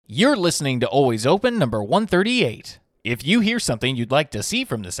You're listening to Always Open number 138. If you hear something you'd like to see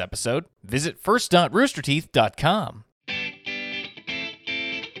from this episode, visit first.roosterteeth.com.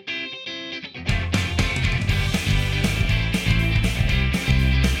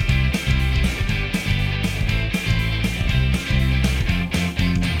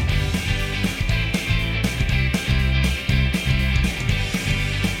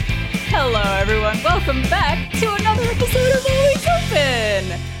 Hello, everyone. Welcome back to another episode of Always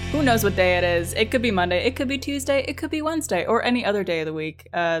Open. Who knows what day it is? It could be Monday, it could be Tuesday, it could be Wednesday, or any other day of the week.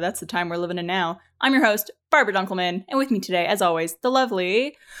 That's the time we're living in now. I'm your host, Barbara Dunkelman, and with me today, as always, the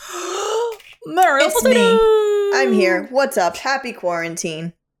lovely Mariel Salcedo. Me. I'm here. What's up? Happy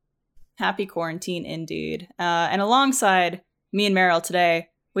quarantine. Happy quarantine, indeed. And alongside me and Mariel today,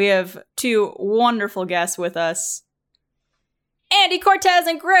 we have two wonderful guests with us. Andy Cortez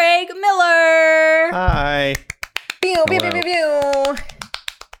and Greg Miller. Hi. Pew, pew, pew, pew, pew.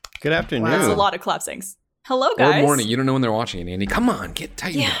 Good afternoon. Wow. That's a lot of clappings. Hello, guys. Or morning. You don't know when they're watching it, Andy. Come on, get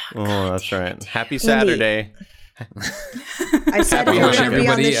tightened up. Oh, that's right. Happy Saturday. I said if you're going to be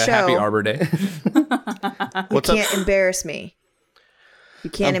on this show, happy Arbor Day. you can't embarrass me. You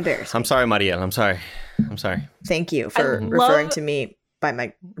can't embarrass me. I'm sorry, Mariel. I'm sorry. Thank you for referring to me by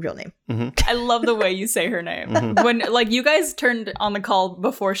my real name. Mm-hmm. I love the way you say her name. Mm-hmm. When you guys turned on the call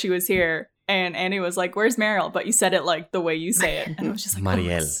before she was here, and Andy was like, "Where's Mariel?" But you said it like the way you say it, and I was just like,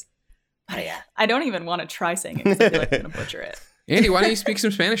 Mariel. Mariel. I don't even want to try saying it because I feel like I'm gonna butcher it. Andy, why don't you speak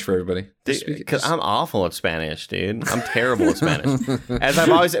some Spanish for everybody? Because I'm awful at Spanish, dude. I'm terrible at Spanish. As I've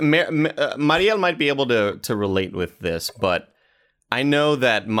always... Mariel might be able to relate with this, but I know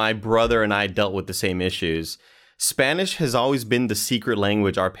that my brother and I dealt with the same issues. Spanish has always been the secret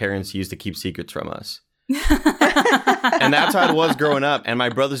language our parents used to keep secrets from us. And that's how it was growing up. And my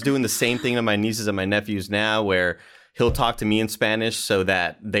brother's doing the same thing to my nieces and my nephews now, where he'll talk to me in Spanish so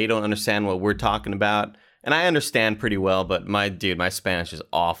that they don't understand what we're talking about. And I understand pretty well, but my Spanish is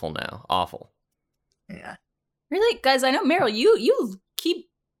awful now. Awful. Yeah. Really, guys? I know, Mariel,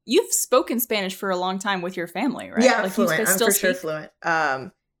 you've spoken Spanish for a long time with your family, right? Yeah, like, fluent. I'm for sure fluent.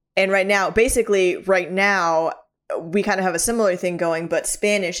 And right now, we kind of have a similar thing going, but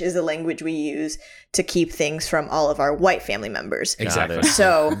Spanish is the language we use to keep things from all of our white family members. Exactly.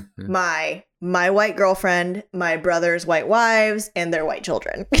 So my white girlfriend, my brother's white wives, and their white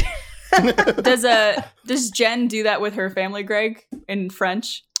children. Does Jen do that with her family, Greg, in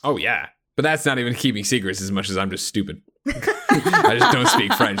French? Oh, yeah. But that's not even keeping secrets as much as I'm just stupid. I just don't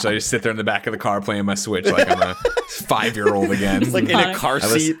speak French. So I just sit there in the back of the car playing my Switch like I'm a 5-year-old again. It's like in a car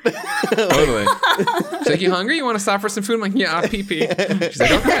seat. Totally. She's like, you hungry? You want to stop for some food? I'm like, yeah, I'll pee. She's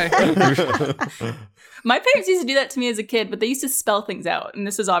like, okay. My parents used to do that to me as a kid, but they used to spell things out. And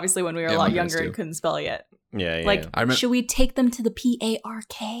this was obviously when we were a lot younger and couldn't spell yet. Yeah. Like, should we take them to the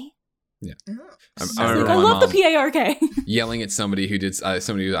PARK? Yeah. I love the PARK. Yelling at somebody who did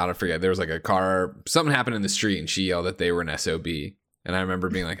somebody who, I don't forget, there was like a car, something happened in the street and she yelled that they were an SOB. And I remember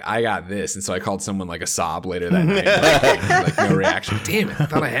being like, I got this. And so I called someone like a sob later that night. Like no reaction. Damn it. I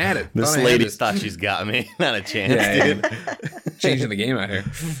thought I had it. This lady thought she's got me. Not a chance, dude. Changing the game out here.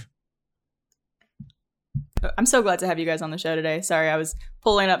 I'm so glad to have you guys on the show today. Sorry, I was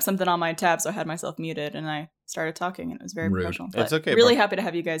pulling up something on my tab, so I had myself muted and I started talking and it was very professional. But it's okay. Really happy to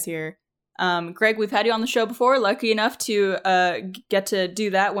have you guys here. Greg, we've had you on the show before. Lucky enough to get to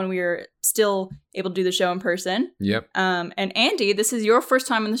do that when we were still able to do the show in person. Yep. And Andy, this is your first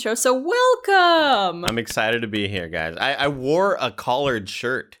time on the show, so welcome. I'm excited to be here, guys. I wore a collared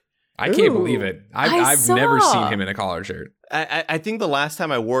shirt. I can't believe it. I've never seen him in a collared shirt. I think the last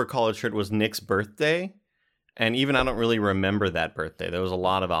time I wore a collared shirt was Nick's birthday. And even I don't really remember that birthday. There was a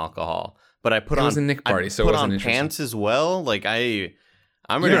lot of alcohol. But I put on... It was a Nick party, so it put wasn't on pants as well. Like, I'm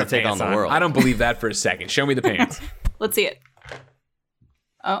ready to take on the world. I don't believe that for a second. Show me the pants. Let's see it.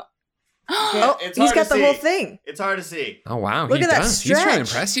 Oh. He's got the whole thing. It's hard to see. Oh, wow. Look at that He's stretch. trying to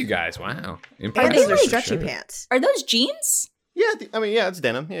impress you guys. Wow. And those are stretchy pants. Are those jeans? Yeah, it's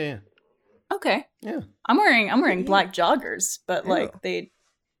denim. Yeah. Okay. Yeah. I'm wearing black joggers, but like they...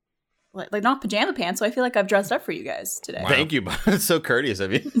 Like not pajama pants, so I feel like I've dressed up for you guys today. Wow. Thank you. It's so courteous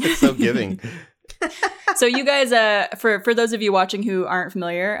of you. It's so giving. So you guys, for those of you watching who aren't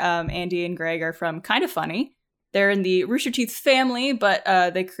familiar, Andy and Greg are from Kind of Funny. They're in the Rooster Teeth family, but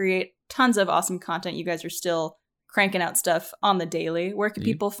they create tons of awesome content. You guys are still cranking out stuff on the daily. Where can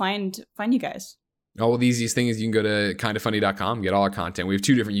people find you guys? All the easiest thing is you can go to kindafunny.com, get all our content. We have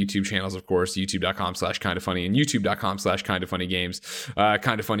 2 different YouTube channels, of course, youtube.com/kindafunny and youtube.com/kindafunnygames.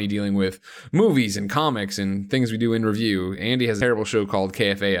 Kinda Funny dealing with movies and comics and things we do in review. Andy has a terrible show called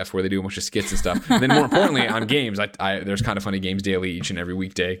KFAF where they do a bunch of skits and stuff. And then more importantly, on games, there's Kinda Funny Games Daily each and every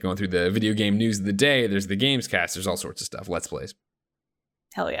weekday, going through the video game news of the day. There's the Games Cast. There's all sorts of stuff. Let's Plays.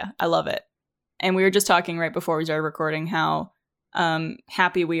 Hell yeah. I love it. And we were just talking right before we started recording how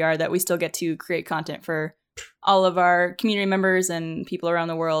happy we are that we still get to create content for all of our community members and people around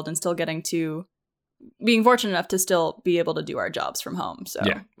the world, and still being fortunate enough to still be able to do our jobs from home. So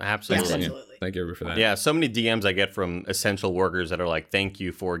Yeah, absolutely. Yes, absolutely. Thank you for that. Yeah, so many DMs I get from essential workers that are like, thank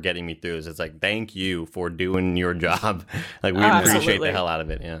you for getting me through this. It's like, thank you for doing your job. Like, we appreciate absolutely. the hell out of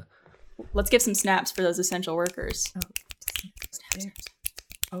it. Yeah. let's give some snaps for those essential workers.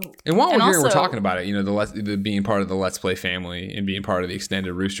 And while And we're here, we're also- talking about it. The being part of the Let's Play family and being part of the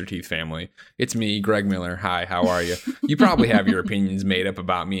extended Rooster Teeth family. It's me, Greg Miller. Hi, how are you? You probably have your opinions made up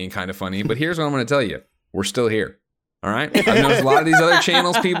about me and Kinda Funny, but here's what I'm going to tell you: we're still here. All right. I've noticed a lot of these other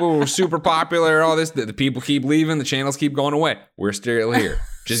channels, people were super popular. All this, the people keep leaving, the channels keep going away. We're still here.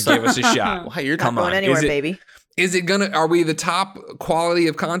 Just give us a shot. Wow, you're Come Not on. going anywhere, Is it- baby. Is it gonna? Are we the top quality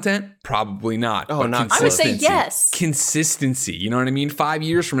of content? Probably not. Oh, But not I would say consistency. yes. Consistency. You know what I mean? 5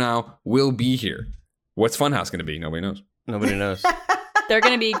 years from now, we'll be here. What's Funhouse going to be? Nobody knows. Nobody knows. They're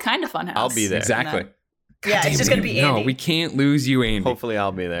going to be kind of funhouse. I'll be there. Exactly. Yeah, it's just gonna be No, Andy. we can't lose you, Andy. Hopefully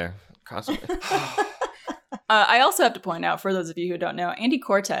I'll be there. Cross- I also have to point out, for those of you who don't know, Andy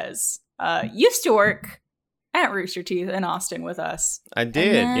Cortez used to work at Rooster Teeth in Austin with us. I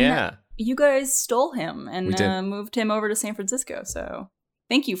did, then- yeah. You guys stole him We and did. moved him over to San Francisco. So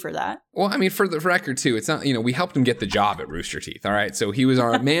thank you for that. Well, I mean, for the record, too, it's not, we helped him get the job at Rooster Teeth, all right? So he was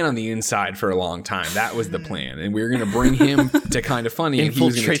our man on the inside for a long time. That was the plan. And we were going to bring him to Kinda Funny, and he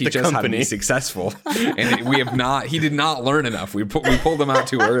was going to Infiltrate the teach us how to be company. successful. And we have not, he did not learn enough. We pulled him out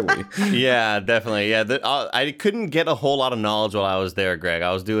too early. Yeah, definitely. Yeah, I couldn't get a whole lot of knowledge while I was there, Greg.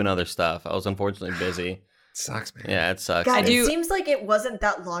 I was doing other stuff. I was unfortunately busy. Sucks, man. Yeah, it sucks. God, do- it seems like it wasn't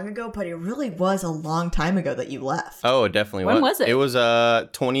that long ago, but it really was a long time ago that you left. Oh, it definitely When was it? It was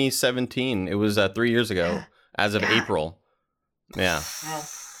 2017. It was 3 years ago, as of April. Yeah,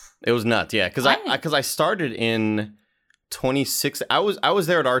 it was nuts. Yeah, because I started in 26. I was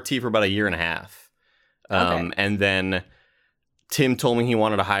there at RT for about a year and a half, Okay. and then Tim told me he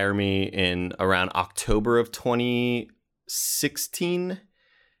wanted to hire me in around October of 2016.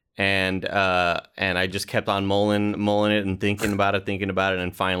 And I just kept on mulling it and thinking about it,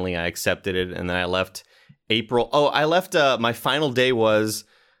 and finally I accepted it. And then I left April. Oh, I left. My final day was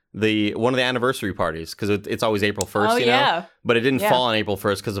one of the anniversary parties, because it's always April 1st. Oh, you know? yeah. But it didn't Yeah. fall on April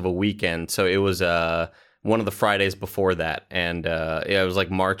 1st because of a weekend, so it was one of the Fridays before that, and it was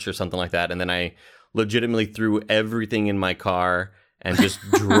like March or something like that. And then I legitimately threw everything in my car and just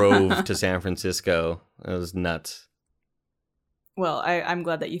drove to San Francisco. It was nuts. Well, I'm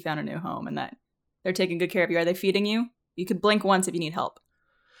glad that you found a new home and that they're taking good care of you. Are they feeding you? You could blink once if you need help.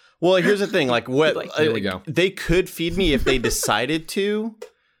 Well, here's the thing. Like, what Here we go. They could feed me if they decided to.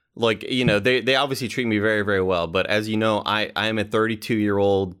 Like, they obviously treat me very, very well. But as you know, I am a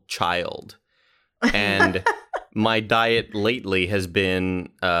 32-year-old child, and my diet lately has been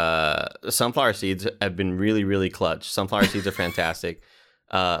sunflower seeds have been really, really clutch. Sunflower seeds are fantastic.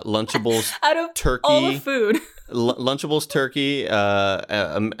 Lunchables, Out of turkey, all the food. Lunchables, turkey,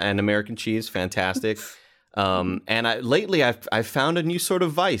 and American cheese, fantastic. And lately I've found a new sort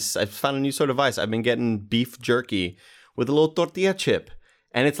of vice. I've been getting beef jerky with a little tortilla chip,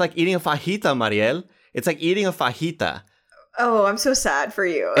 and it's like eating a fajita, Mariel. It's like eating a fajita. Oh, I'm so sad for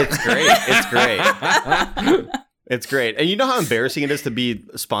you. It's great. It's great. It's great. And you know how embarrassing it is to be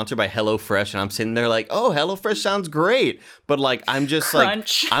sponsored by HelloFresh, and I'm sitting there like, oh, HelloFresh sounds great. But like, I'm just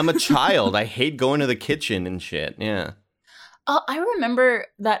Crunch. like, I'm a child. I hate going to the kitchen and shit. Yeah. I remember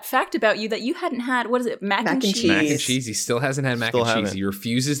that fact about you that you hadn't had, what is it, mac and cheese? Mac and cheese. He still hasn't had mac Still and cheese. haven't. He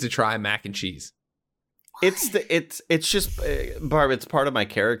refuses to try mac and cheese. It's just Barb, it's part of my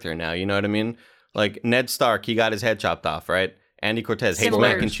character now, you know what I mean? Like Ned Stark, he got his head chopped off, right? Andy Cortez hates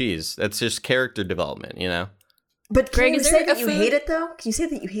Similar. mac and cheese. That's just character development, you know? But Greg, can you is there say a that you food- hate it, though? Can you say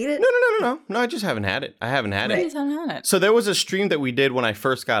that you hate it? No, I just haven't had it. I haven't had You it. just haven't had it. So there was a stream that we did when I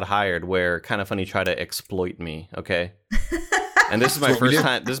first got hired where Kinda Funny tried to exploit me, okay? And this is my That's what we first do.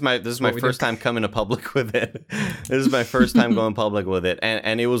 time. This is my what we first do. time coming to public with it. This is my first time going public with it,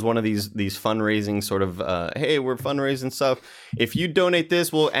 and it was one of these fundraising sort of hey, we're fundraising stuff. If you donate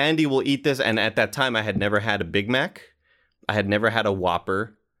this, well, Andy will eat this. And at that time, I had never had a Big Mac, I had never had a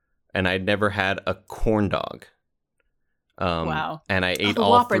Whopper, and I'd never had a corn dog. Wow. And I ate the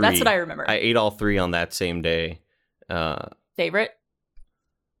all Whopper, 3. that's what I remember. I ate all 3 on that same day. Favorite?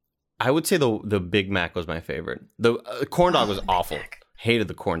 I would say the Big Mac was my favorite. The corn dog was awful. Hated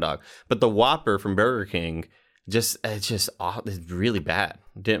the corn dog. But the Whopper from Burger King, it's really bad.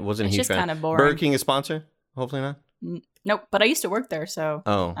 Wasn't a It's huge just fan. kind of boring. Burger King is sponsor? Hopefully not. Nope, but I used to work there, so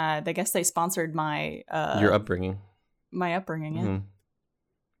Oh, I guess they sponsored my your upbringing. my upbringing. Yeah,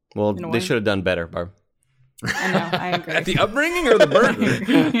 Well, In a they way. should have done better, Barb. I know. I agree. At the upbringing or the burger?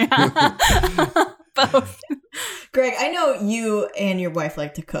 Yeah. Both. Greg, I know you and your wife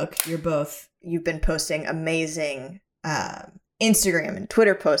like to cook. You've been posting amazing Instagram and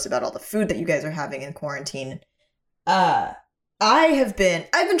Twitter posts about all the food that you guys are having in quarantine. I've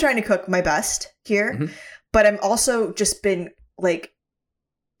been trying to cook my best here, but I'm also just been like,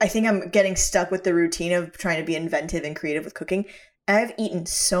 I think I'm getting stuck with the routine of trying to be inventive and creative with cooking. I've eaten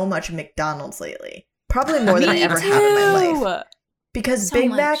so much McDonald's lately, probably more than I ever have in my life, because So Big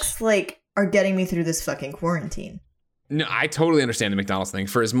much. Macs are getting me through this fucking quarantine. No, I totally understand the McDonald's thing.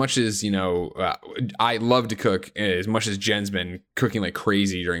 For as much as, I love to cook, as much as Jen's been cooking like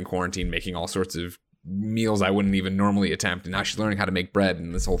crazy during quarantine, making all sorts of meals I wouldn't even normally attempt. And now she's learning how to make bread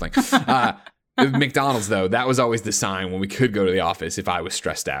and this whole thing. McDonald's, though, that was always the sign when we could go to the office if I was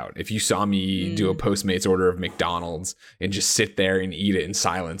stressed out. If you saw me do a Postmates order of McDonald's and just sit there and eat it in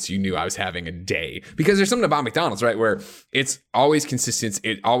silence, you knew I was having a day. Because there's something about McDonald's, right, where it's always consistent.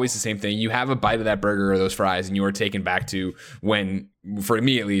 It's always the same thing. You have a bite of that burger or those fries and you are taken back to when, for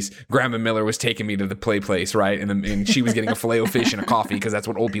me at least, Grandma Miller was taking me to the play place, right? And she was getting a Filet-O-Fish and a coffee because that's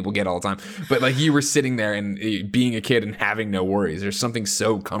what old people get all the time. But like you were sitting there and being a kid and having no worries. There's something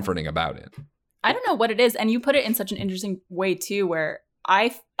so comforting about it. I don't know what it is, and you put it in such an interesting way too, where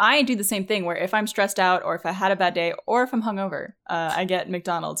I do the same thing. Where if I'm stressed out, or if I had a bad day, or if I'm hungover, I get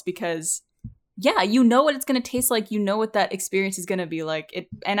McDonald's because, yeah, you know what it's gonna taste like. You know what that experience is gonna be like.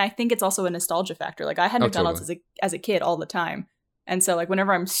 And I think it's also a nostalgia factor. Like I had McDonald's totally. as a kid all the time, and so like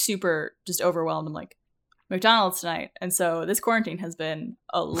whenever I'm super just overwhelmed, I'm like, McDonald's tonight. And so this quarantine has been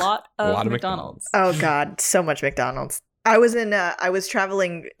a lot of McDonald's. Oh God, so much McDonald's. I was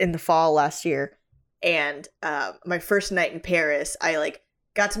traveling in the fall last year, and my first night in Paris, I like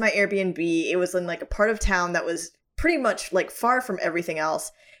got to my Airbnb. It was in like a part of town that was pretty much like far from everything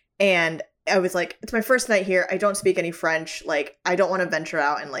else, and I was like, it's my first night here. I don't speak any French. Like, I don't want to venture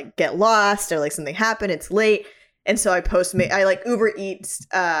out and like get lost or like something happen. It's late, and so I like Uber Eats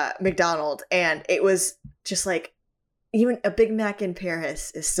McDonald's, and it was just like, even a Big Mac in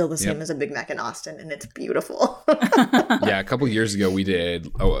Paris is still the same as a Big Mac in Austin, and it's beautiful. Yeah, a couple years ago, we did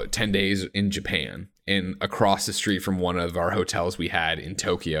 10 days in Japan, and across the street from one of our hotels we had in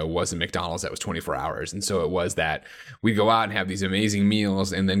Tokyo was a McDonald's that was 24 hours. And so it was that we'd go out and have these amazing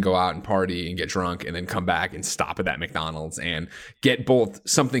meals and then go out and party and get drunk and then come back and stop at that McDonald's and get both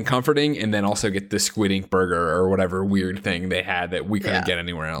something comforting and then also get the squid ink burger or whatever weird thing they had that we couldn't get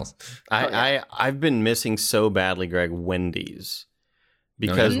anywhere else. I've been missing so badly, Greg, Wendy's.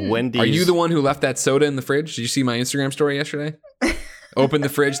 Because Wendy's... Are you the one who left that soda in the fridge? Did you see my Instagram story yesterday? Opened the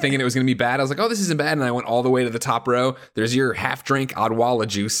fridge thinking it was going to be bad. I was like, oh, this isn't bad. And I went all the way to the top row. There's your half drink Odwalla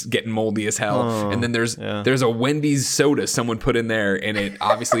juice getting moldy as hell. And then there's a Wendy's soda someone put in there. And it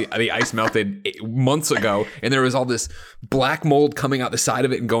obviously the ice melted months ago. And there was all this black mold coming out the side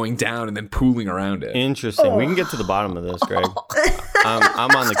of it and going down and then pooling around it. Interesting. We can get to the bottom of this, Greg.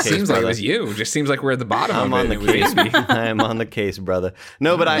 I'm on the case. Seems brother. like it was you. Just seems like we're at the bottom I'm of on it. the case. I am on the case, brother.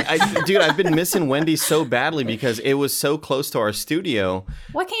 No, but dude, I've been missing Wendy's so badly because it was so close to our studio.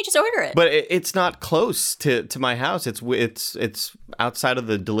 Why can't you just order it? But it's not close to my house. It's outside of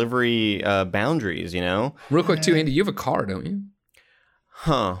the delivery boundaries, you know? Real quick, too, Andy, you have a car, don't you?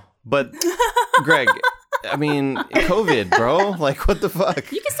 Huh. But, Greg, I mean, COVID, bro. Like, what the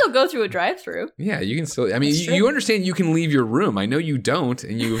fuck? You can still go through a drive-through. Yeah, you can still. I mean, you understand you can leave your room. I know you don't,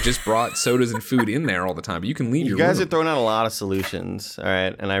 and you've just brought sodas and food in there all the time, but you can leave your room. You guys are throwing out a lot of solutions, all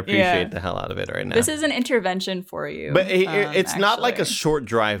right? And I appreciate the hell out of it right now. This is an intervention for you. But it's not like a actually. short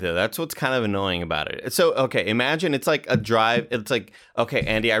drive, though. That's what's kind of annoying about it. So, okay, imagine it's like a drive. It's like, okay,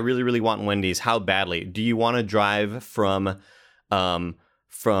 Andy, I really, really want Wendy's. How badly? Do you want to drive from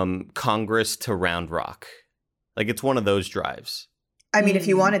Congress to Round Rock? Like, it's one of those drives. I mean, if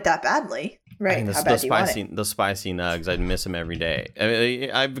you want it that badly, right? I mean, How bad do you want it? the spicy nugs, I'd miss them every day. I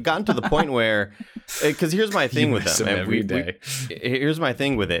mean, I've gotten to the point where, because here's my thing with them. every day. Here's my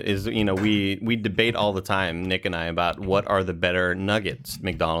thing with it is, you know, we debate all the time, Nick and I, about what are the better nuggets,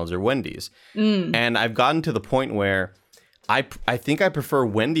 McDonald's or Wendy's. And I've gotten to the point where I think I prefer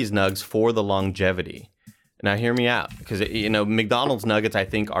Wendy's nugs for the longevity. Now, hear me out, because, you know, McDonald's nuggets, I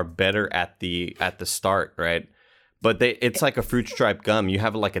think, are better at the start, right? but it's like a fruit stripe gum. You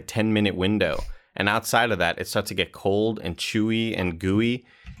have like a 10-minute window, and outside of that, it starts to get cold and chewy and gooey.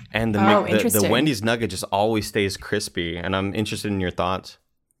 And the Wendy's nugget just always stays crispy. And I'm interested in your thoughts.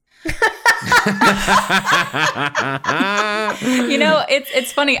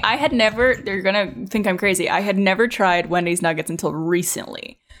 It's funny. I had never. They're gonna think I'm crazy. I had never tried Wendy's nuggets until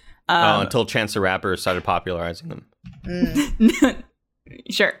recently. Until Chance the Rapper started popularizing them.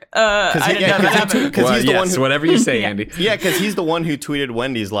 Sure. I didn't know that happened. Well, he's the one who, whatever you say, Andy. Yeah, because he's the one who tweeted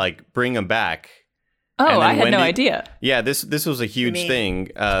Wendy's like, "Bring them back." Oh, I had no idea. Yeah, this was a huge thing.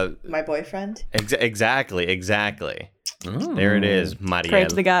 My boyfriend. Exactly. Oh. There it is, Mariel. Pray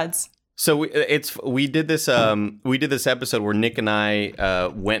to the gods. So we did this episode where Nick and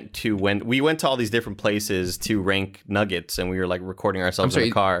I went to all these different places to rank nuggets, and we were like recording ourselves in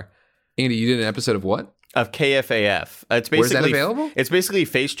the car. Andy, you did an episode of what? Of KFAF. It's basically, where's that available? It's basically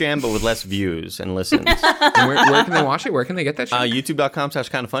Face Jam, but with less views and listens. And where can they watch it? Where can they get that shit?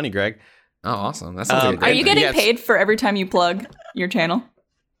 YouTube.com/kindafunny, Greg. Oh, awesome. That sounds Are you getting paid for every time you plug your channel?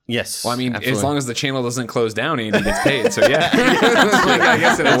 Yes. Well, I mean, absolutely. as long as the channel doesn't close down, Andy gets paid. So yeah, I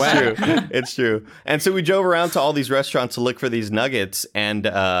guess in a way, it's true. And so we drove around to all these restaurants to look for these nuggets, and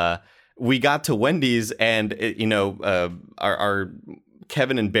we got to Wendy's, and our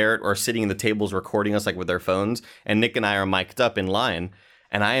Kevin and Barrett are sitting in the tables recording us like with their phones, and Nick and I are mic'd up in line,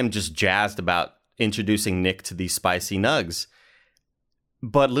 and I am just jazzed about introducing Nick to these spicy nugs.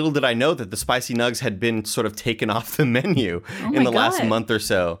 But little did I know that the spicy nugs had been sort of taken off the menu in the last month or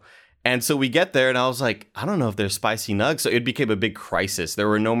so. And so we get there, and I was like, I don't know if there's spicy nugs. So it became a big crisis. There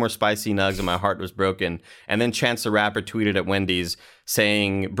were no more spicy nugs, and my heart was broken. And then Chance the Rapper tweeted at Wendy's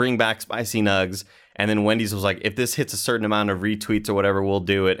saying, "Bring back spicy nugs." And then Wendy's was like, if this hits a certain amount of retweets or whatever, we'll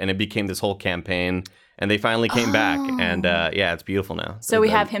do it. And it became this whole campaign. And they finally came back. And it's beautiful now. So we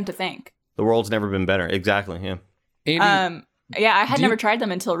have him to thank. The world's never been better. Exactly, yeah. Andy, yeah, I had never tried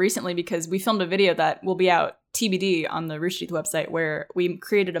them until recently because we filmed a video that will be out TBD on the Rooster Teeth website where we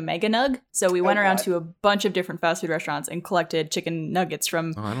created a mega nug. So we went around to a bunch of different fast food restaurants and collected chicken nuggets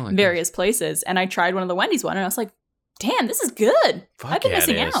from various places. And I tried one of the Wendy's one, and I was like, damn, this is good. I've been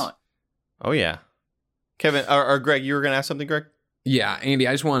missing out. Oh, yeah. Kevin, or Greg, you were going to ask something, Greg? Yeah, Andy,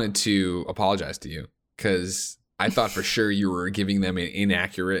 I just wanted to apologize to you because I thought for sure you were giving them an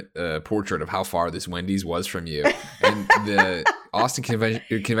inaccurate portrait of how far this Wendy's was from you. And the Austin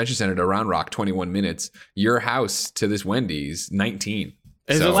Convention Center to Round Rock, 21 minutes. Your house to this Wendy's, 19.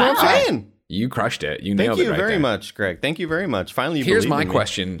 So what I'm saying. You crushed it. You nailed it right there. Thank you very much, Greg. Thank you very much. Finally, you Here's my believed in me.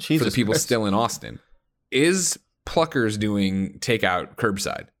 question for the people still in Austin. Is Pluckers doing takeout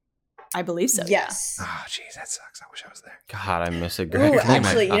curbside? I believe so. Yes. Oh, jeez, that sucks. I wish I was there. God, I miss it, Greg. Ooh,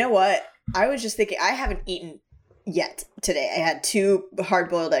 actually, you know what? I was just thinking, I haven't eaten yet today. I had 2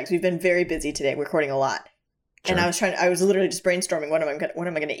 hard-boiled eggs. We've been very busy today, recording a lot. Sure. And I was literally just brainstorming what am I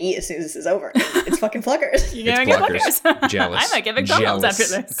going to eat as soon as this is over. It's fucking Pluckers. You're going to get Pluckers. Jealous. I might get McDonald's after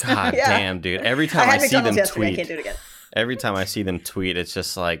this. God damn, dude. Every time I see them tweet, I can't do it again. Every time I see them tweet, it's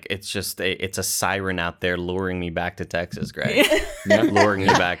just like it's a siren out there luring me back to Texas, Greg. Luring me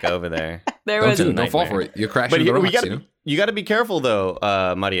back over there. Don't fall for it. You'll crash into the rocks, You got to be careful, though,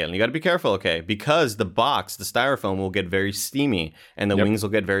 Mariel. You got to be careful, okay? Because the styrofoam will get very steamy, and the wings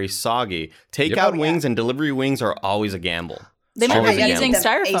will get very soggy. Takeout wings and delivery wings are always a gamble. They might not be using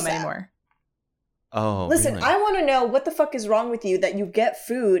styrofoam anymore. Oh, listen, really? I want to know what the fuck is wrong with you that you get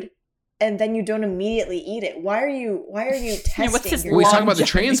food and then you don't immediately eat it. Why are you testing? We're talking about the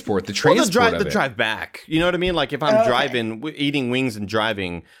transport. The drive back. You know what I mean? Like if I'm driving, eating wings and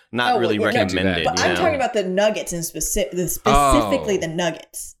driving, not really recommended. But I'm talking about the nuggets and specifically the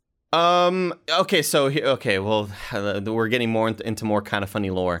nuggets. We're getting more into more kind of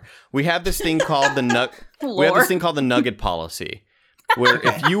funny lore. We have this thing called the nugget policy. Where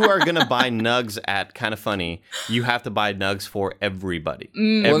if you are going to buy nugs at Kind of Funny, you have to buy nugs for everybody.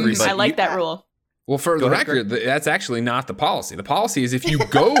 Everybody. I like that rule. Well, for the record, that's actually not the policy. The policy is if you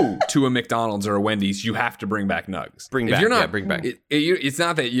go to a McDonald's or a Wendy's, you have to bring back nugs. Bring back. It's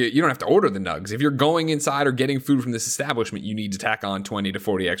not that you don't have to order the nugs. If you're going inside or getting food from this establishment, you need to tack on 20 to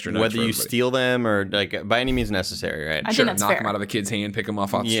 40 extra nugs. Whether you steal them or like by any means necessary, right? I think that's knock fair. them out of the kid's hand, pick them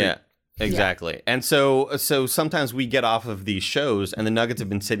off the street. Yeah. Exactly. Yeah. And so sometimes we get off of these shows and the nuggets have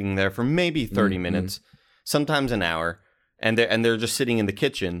been sitting there for maybe 30 minutes, sometimes an hour, and they're just sitting in the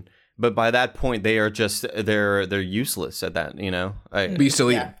kitchen. But by that point, they are just they're useless at that, you know. But you still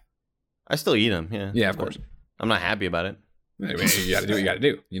eat them. I still eat them, yeah. Yeah, of course. I'm not happy about it. You got to do what you got to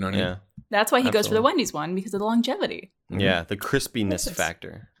do. You know what I mean? Yeah. That's why he goes for the Wendy's one, because of the longevity. Yeah, the crispiness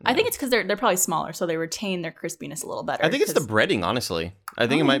factor. I think it's because they're probably smaller, so they retain their crispiness a little better. I think it's the breading, honestly. I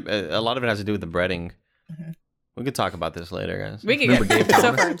think it might. A lot of it has to do with the breading. We could talk about this later, guys. We could Remember get Dave so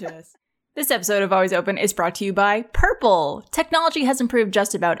Thomas? far into this. This episode of Always Open is brought to you by Purple. Technology has improved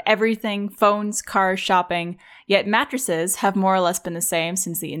just about everything, phones, cars, shopping, yet mattresses have more or less been the same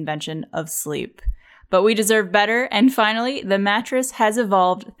since the invention of sleep. But we deserve better, and finally, the mattress has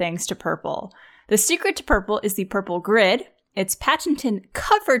evolved thanks to Purple. The secret to Purple is the Purple Grid. It's patented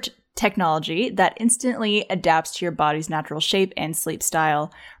comfort technology that instantly adapts to your body's natural shape and sleep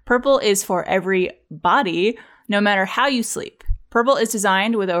style. Purple is for every body, no matter how you sleep. Purple is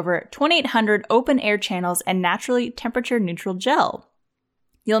designed with over 2,800 open air channels and naturally temperature neutral gel.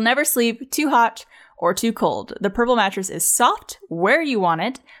 You'll never sleep too hot or too cold. The Purple mattress is soft where you want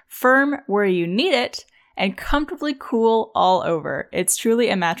it, firm where you need it, and comfortably cool all over. It's truly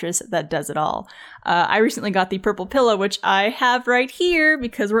a mattress that does it all. I recently got the Purple pillow, which I have right here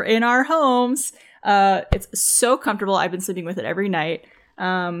because we're in our homes. It's so comfortable. I've been sleeping with it every night.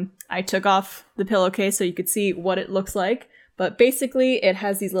 I took off the pillowcase so you could see what it looks like. But basically, it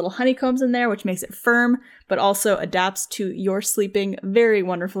has these little honeycombs in there, which makes it firm, but also adapts to your sleeping very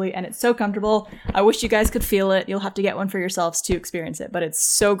wonderfully, and it's so comfortable. I wish you guys could feel it. You'll have to get one for yourselves to experience it, but it's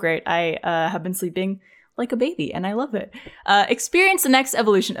so great. I have been sleeping like a baby, and I love it. Experience the next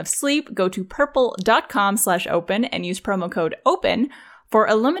evolution of sleep. Go to purple.com/open and use promo code OPEN. For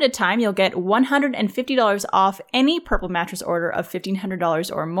a limited time, you'll get $150 off any Purple mattress order of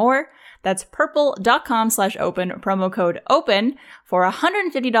 $1,500 or more. That's purple.com/open, promo code OPEN for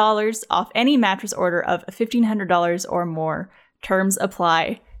 $150 off any mattress order of $1,500 or more. Terms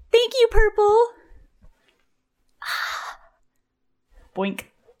apply. Thank you, Purple. Boink.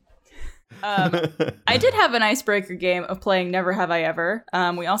 I did have an icebreaker game of playing Never Have I Ever.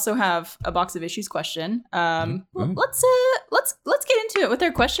 We also have a box of issues question. Let's get into it with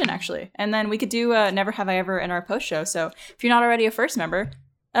our question actually, and then we could do Never Have I Ever in our post show. So if you're not already a first member,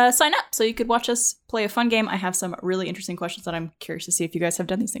 sign up so you could watch us play a fun game. I have some really interesting questions that I'm curious to see if you guys have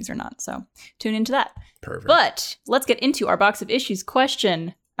done these things or not. So tune into that. Perfect. But let's get into our box of issues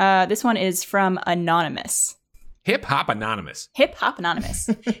question. This one is from Anonymous. Hip Hop Anonymous. Hip Hop Anonymous.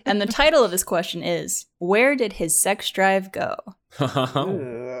 And the title of this question is, where did his sex drive go?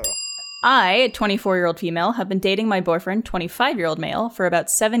 I, 24-year-old female, have been dating my boyfriend, 25-year-old male, for about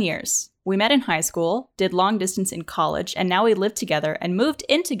 7 years. We met in high school, did long distance in college, and now we live together and moved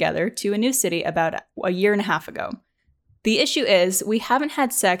in together to a new city about a year and a half ago. The issue is, we haven't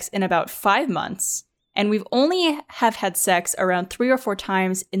had sex in about 5 months, and we've only have had sex around 3 or 4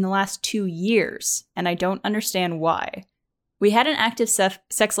 times in the last 2 years, and I don't understand why. We had an active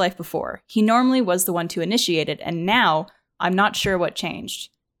sex life before. He normally was the one to initiate it, and now I'm not sure what changed.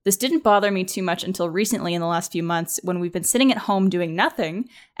 This didn't bother me too much until recently in the last few months when we've been sitting at home doing nothing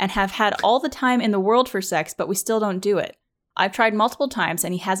and have had all the time in the world for sex, but we still don't do it. I've tried multiple times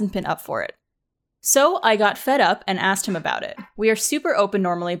and he hasn't been up for it. So I got fed up and asked him about it. We are super open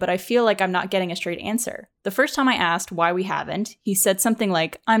normally, but I feel like I'm not getting a straight answer. The first time I asked why we haven't, he said something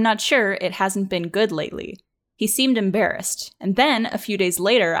like, "I'm not sure, it hasn't been good lately." He seemed embarrassed. And then, a few days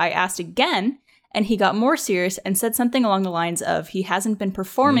later, I asked again, and he got more serious and said something along the lines of, he hasn't been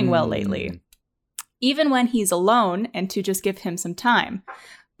performing well lately, even when he's alone, and to just give him some time.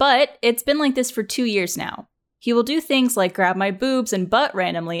 But it's been like this for 2 years now. He will do things like grab my boobs and butt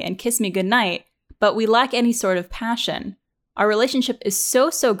randomly and kiss me goodnight, but we lack any sort of passion. Our relationship is so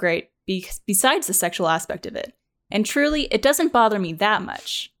great besides the sexual aspect of it. And truly, it doesn't bother me that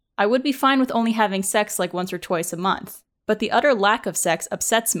much. I would be fine with only having sex like once or twice a month. But the utter lack of sex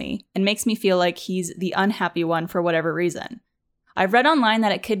upsets me and makes me feel like he's the unhappy one for whatever reason. I've read online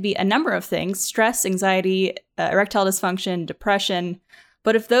that it could be a number of things: stress, anxiety, erectile dysfunction, depression.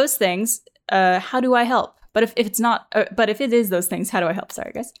 But if those things, how do I help? But if it is those things, how do I help?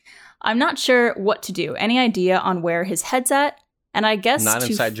 Sorry, guys. I'm not sure what to do. Any idea on where his head's at? And I guess not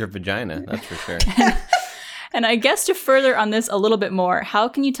inside your vagina, that's for sure. And I guess to further on this a little bit more, how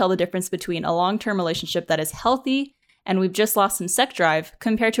can you tell the difference between a long-term relationship that is healthy and we've just lost some sex drive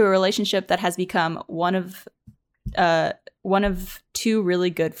compared to a relationship that has become one of 2 really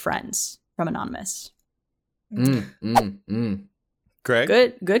good friends? From Anonymous.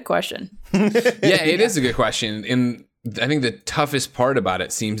 Greg? Good question. Yeah, it is a good question. And I think the toughest part about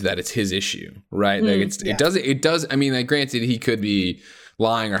it seems that it's his issue, right? Like it does. I mean, like, granted, he could be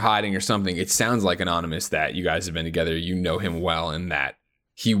lying or hiding or something. It sounds like Anonymous that you guys have been together, you know him well, and that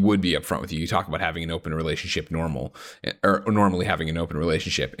he would be upfront with you. You talk about having an open relationship normally having an open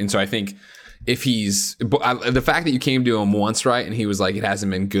relationship. And so I think if he's the fact that you came to him once, right, and he was like, it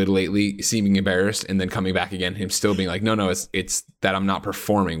hasn't been good lately, seeming embarrassed, and then coming back again, him still being like, no, it's that I'm not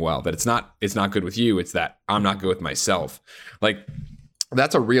performing well, that it's not good with you, it's that I'm not good with myself. Like,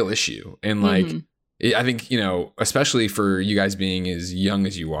 that's a real issue. And like, I think, especially for you guys being as young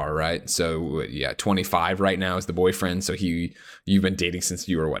as you are, right? So yeah, 25 right now is the boyfriend. So you've been dating since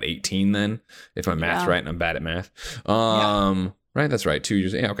you were 18 then, if my math's right, and I'm bad at math. Right, that's right. 2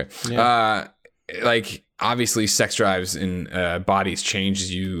 years. Yeah, okay. Yeah. Like obviously sex drives and bodies change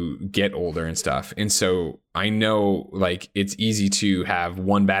as you get older and stuff. And so I know like it's easy to have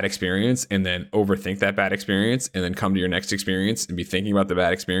one bad experience and then overthink that bad experience and then come to your next experience and be thinking about the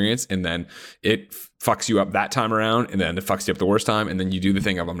bad experience. And then it fucks you up that time around. And then it fucks you up the worst time. And then you do the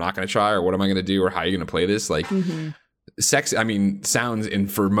thing of I'm not going to try, or what am I going to do, or how are you going to play this? Like sex, I mean, sounds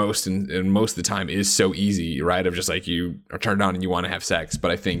and for most and most of the time is so easy, right? Of just like you are turned on and you want to have sex. But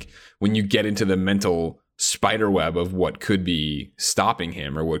I think when you get into the mental spider web of what could be stopping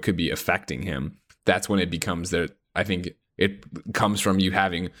him or what could be affecting him, that's when it becomes that. I think it comes from you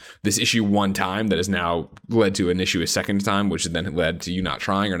having this issue one time that has now led to an issue a second time, which then led to you not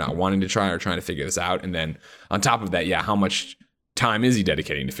trying or not wanting to try or trying to figure this out. And then on top of that, how much time is he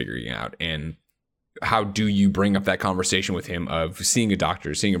dedicating to figuring it out? And how do you bring up that conversation with him of seeing a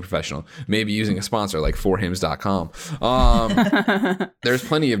doctor, seeing a professional, maybe using a sponsor like forhims.com? There's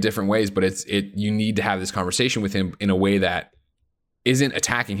plenty of different ways, but you need to have this conversation with him in a way that isn't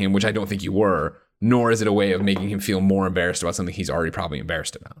attacking him, which I don't think you were, nor is it a way of making him feel more embarrassed about something he's already probably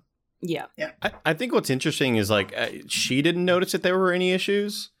embarrassed about. Yeah. I think what's interesting is like she didn't notice that there were any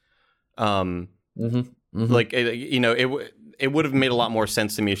issues. Like, it would have made a lot more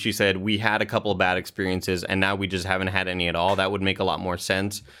sense to me if she said we had a couple of bad experiences and now we just haven't had any at all. That would make a lot more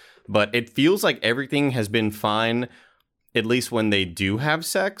sense. But it feels like everything has been fine, at least when they do have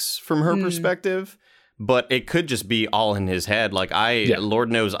sex from her perspective. But it could just be all in his head. Like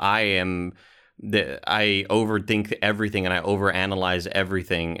Lord knows I overthink everything and I overanalyze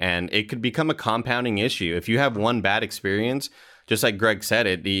everything. And it could become a compounding issue. If you have one bad experience, just like Greg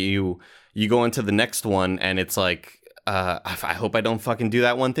said, you go into the next one and it's like, I hope I don't fucking do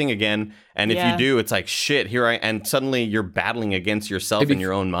that one thing again. And if you do, it's like, shit, here I... And suddenly you're battling against yourself in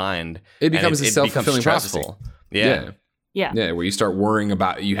your own mind. It becomes a self-fulfilling prophecy. Yeah. Where you start worrying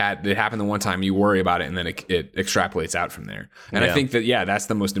about... it happened the one time, you worry about it, and then it extrapolates out from there. And I think that, that's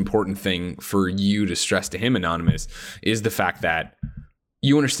the most important thing for you to stress to him, Anonymous, is the fact that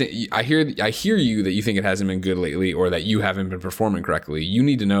you understand. I hear you that you think it hasn't been good lately, or that you haven't been performing correctly. You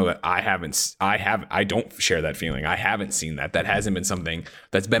need to know that I don't share that feeling. I haven't seen that. That hasn't been something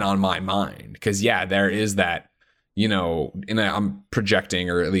that's been on my mind. Because there is that, and I'm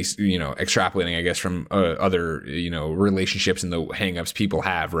projecting, or at least, extrapolating, I guess, from other, relationships and the hangups people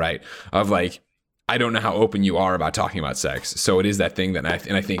have, right? Of like, I don't know how open you are about talking about sex. So it is that thing that,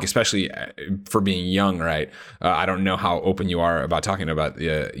 I think, especially for being young, right? I don't know how open you are about talking about,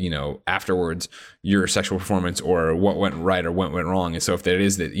 afterwards, your sexual performance or what went right or what went wrong. And so if it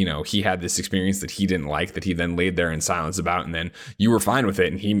is that, he had this experience that he didn't like, that he then laid there in silence about, and then you were fine with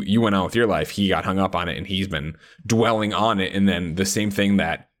it and you went on with your life, he got hung up on it and he's been dwelling on it. And then the same thing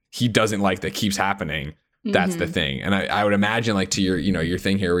that he doesn't like that keeps happening, that's the thing. And I would imagine, like, to your, your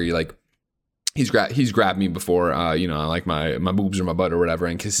thing here where you're like, he's grabbed me before, like my boobs or my butt or whatever,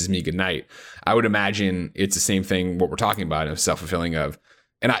 and kisses me goodnight. I would imagine it's the same thing. What we're talking about is self-fulfilling of,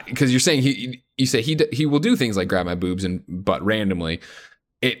 and because you're saying you say he will do things like grab my boobs and butt randomly.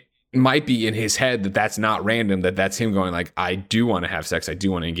 It might be in his head that that's not random. That's him going like, I do want to have sex. I do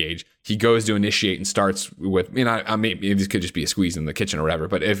want to engage. He goes to initiate and starts with, I mean, this could just be a squeeze in the kitchen or whatever.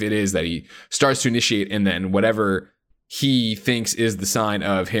 But if it is that he starts to initiate, and then whatever he thinks is the sign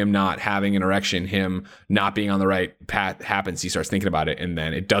of him not having an erection, him not being on the right path happens, he starts thinking about it, and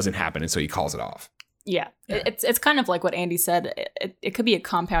then it doesn't happen, and so he calls it off. Yeah. It's kind of like what Andy said. It could be a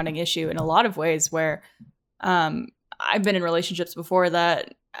compounding issue in a lot of ways where I've been in relationships before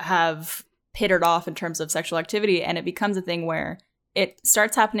that have pittered off in terms of sexual activity, and it becomes a thing where it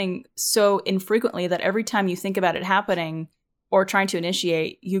starts happening so infrequently that every time you think about it happening or trying to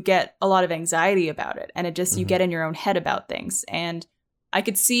initiate, you get a lot of anxiety about it. And it just, you get in your own head about things. And I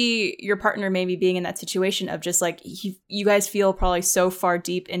could see your partner maybe being in that situation of just like, you guys feel probably so far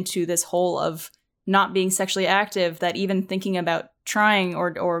deep into this hole of not being sexually active that even thinking about trying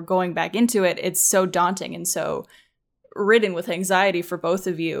or going back into it, it's so daunting and so ridden with anxiety for both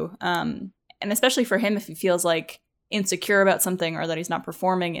of you. And especially for him, if he feels like insecure about something or that he's not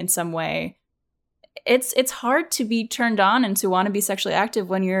performing in some way, it's hard to be turned on and to want to be sexually active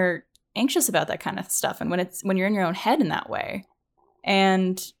when you're anxious about that kind of stuff and when you're in your own head in that way.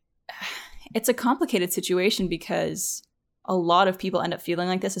 And it's a complicated situation because a lot of people end up feeling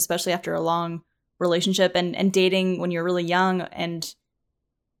like this, especially after a long relationship and dating when you're really young and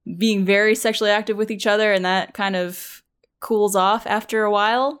being very sexually active with each other, and that kind of cools off after a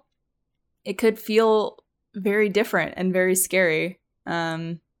while. it could feel very different and very scary.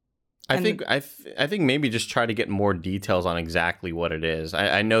 I think maybe just try to get more details on exactly what it is.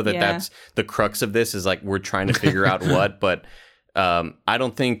 I know that that's the crux of this is like we're trying to figure out what, but I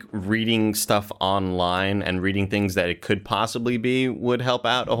don't think reading stuff online and reading things that it could possibly be would help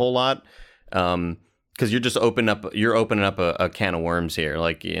out a whole lot. Because you're opening up a can of worms here.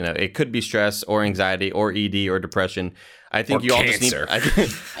 Like, you know, it could be stress or anxiety or ED or depression. I think you all just need. I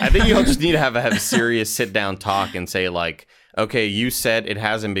think you all just need to have a serious sit down talk and say like, okay, you said it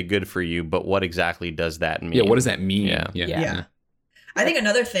hasn't been good for you, but what exactly does that mean? Yeah, what does that mean? Yeah. I think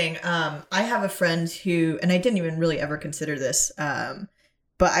another thing, I have a friend who, and I didn't even really ever consider this,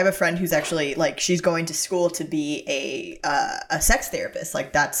 but I have a friend who's actually like, she's going to school to be a sex therapist.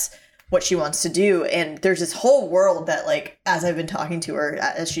 Like that's what she wants to do. And there's this whole world that like, as I've been talking to her,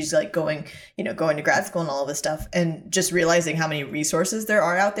 as she's like going to grad school and all of this stuff, and just realizing how many resources there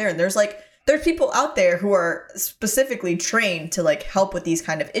are out there. And there's people out there who are specifically trained to like help with these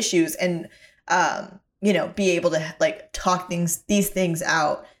kind of issues and, be able to like talk these things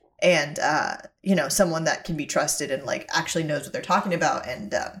out and, someone that can be trusted and like actually knows what they're talking about.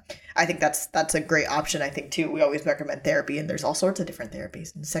 And I think that's a great option. I think too, we always recommend therapy, and there's all sorts of different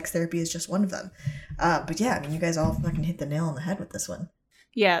therapies, and sex therapy is just one of them. But yeah, I mean, you guys all fucking hit the nail on the head with this one.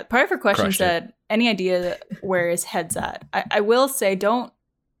 Yeah. Part of her question said, any idea where his head's at? I will say, don't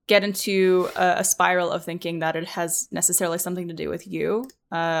get into a spiral of thinking that it has necessarily something to do with you.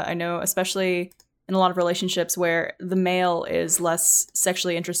 I know, especially in a lot of relationships where the male is less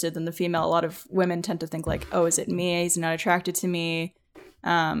sexually interested than the female, a lot of women tend to think like, oh, is it me? He's not attracted to me.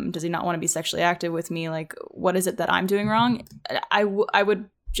 Does he not want to be sexually active with me? Like, what is it that I'm doing wrong? I would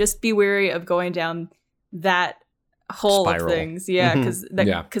just be wary of going down that hole Spiral. Of things. Yeah, because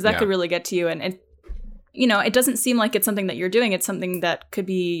that could really get to you. And it doesn't seem like it's something that you're doing. It's something that could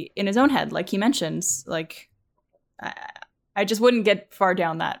be in his own head, like he mentions. Like, I just wouldn't get far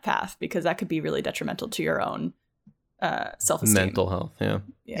down that path because that could be really detrimental to your own self-esteem. Mental health,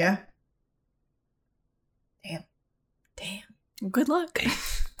 Yeah. Damn. Well, good luck.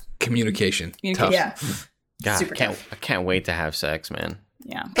 Communication. Tough. Yeah. God, Super I can't wait to have sex, man.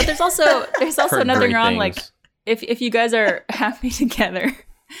 Yeah, but there's also Heard nothing great wrong. things. Like, if you guys are happy together,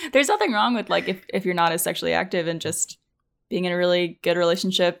 there's nothing wrong with like if you're not as sexually active and just being in a really good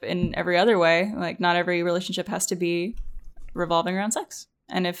relationship in every other way. Like, not every relationship has to be revolving around sex.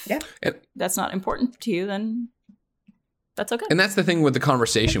 And if that's not important to you, then that's okay. And that's the thing with the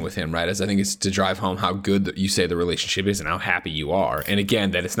conversation with him, right? Is I think it's to drive home how good that you say the relationship is and how happy you are. And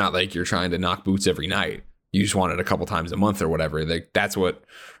again, that it's not like you're trying to knock boots every night. You just want it a couple times a month or whatever. Like, that's what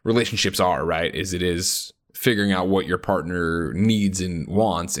relationships are, right? It is figuring out what your partner needs and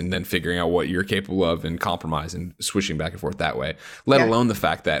wants, and then figuring out what you're capable of and compromise and switching back and forth that way. Let alone the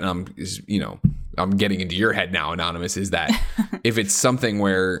fact that, I'm getting into your head now, Anonymous, is that if it's something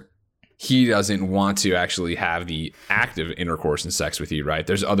where he doesn't want to actually have the active intercourse and sex with you, right?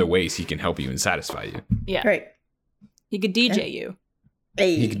 There's other ways he can help you and satisfy you. Yeah. Right. He could DJ you.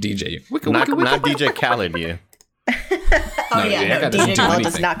 Hey. He could DJ you. Not DJ Khaled, you. DJ Khaled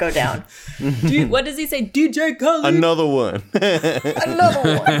does not go down. What does he say? DJ Khaled. Another one.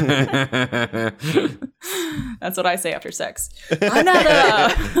 Another one. That's what I say after sex.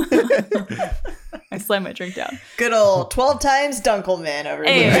 Another. I slam my drink down. Good old 12 times Dunkelman over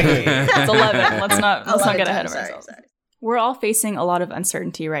here. Hey, it's 11. Let's not get ahead of Sorry. ourselves. We're all facing a lot of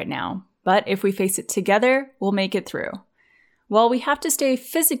uncertainty right now, but if we face it together, we'll make it through. While we have to stay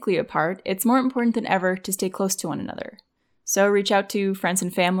physically apart, it's more important than ever to stay close to one another. So reach out to friends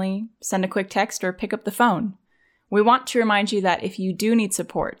and family, send a quick text, or pick up the phone. We want to remind you that if you do need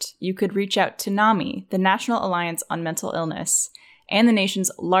support, you could reach out to NAMI, the National Alliance on Mental Illness, and the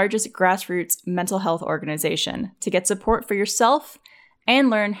nation's largest grassroots mental health organization to get support for yourself and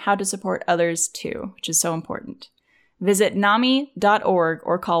learn how to support others too, which is so important. Visit NAMI.org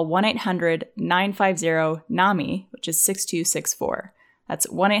or call 1-800-950-NAMI, which is 6264. That's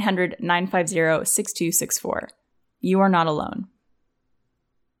 1-800-950-6264. You are not alone.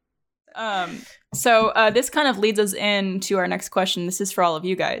 So this kind of leads us into our next question. This is for all of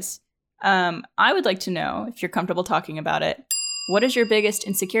you guys. I would like to know, if you're comfortable talking about it, what is your biggest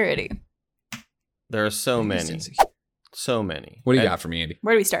insecurity? There are so many. So many. What do you got for me, Andy?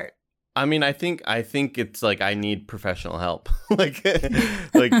 Where do we start? I mean, I think it's like I need professional help. like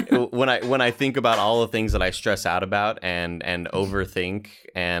when I think about all the things that I stress out about and overthink,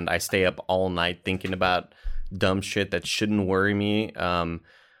 and I stay up all night thinking about dumb shit that shouldn't worry me.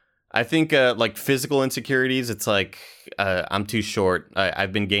 I think like physical insecurities. It's like I'm too short.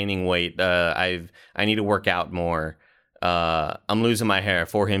 I've been gaining weight. I need to work out more. I'm losing my hair.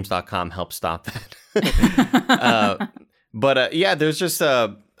 Forhims.com help stop that. But there's just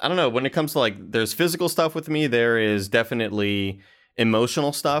I don't know, when it comes to like there's physical stuff with me, there is definitely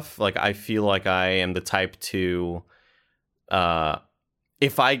emotional stuff. Like I feel like I am the type to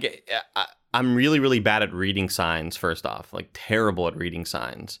if I get I'm really, really bad at reading signs, first off, like terrible at reading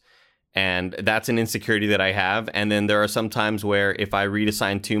signs. And that's an insecurity that I have. And then there are some times where if I read a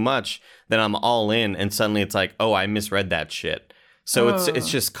sign too much, then I'm all in and suddenly it's like, oh, I misread that shit. So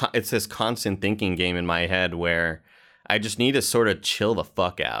it's this constant thinking game in my head where I just need to sort of chill the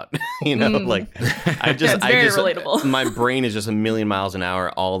fuck out. Like it's very relatable. My brain is just a million miles an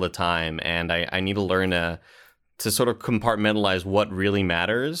hour all the time. And I need to learn to sort of compartmentalize what really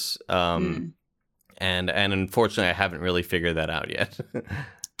matters. And unfortunately, I haven't really figured that out yet.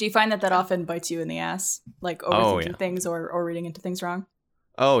 Do you find that often bites you in the ass? Like overthinking things or reading into things wrong?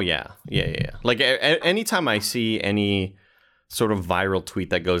 Oh, yeah. Like anytime I see any sort of viral tweet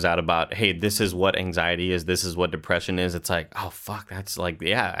that goes out about, hey, this is what anxiety is, this is what depression is, it's like, oh, fuck, that's like,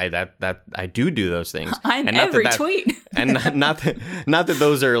 yeah, I do those things. I'm every tweet. And not that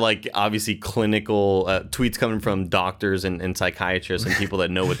those are like obviously clinical tweets coming from doctors and psychiatrists and people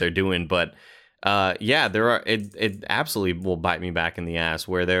that know what they're doing, but there are. It absolutely will bite me back in the ass.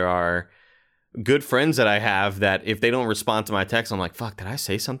 Where there are good friends that I have that if they don't respond to my text, I'm like, fuck, did I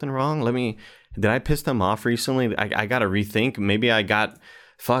say something wrong? Did I piss them off recently? I got to rethink. Maybe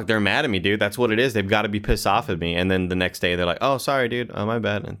they're mad at me, dude. That's what it is. They've got to be pissed off at me. And then the next day they're like, oh, sorry, dude. Oh, my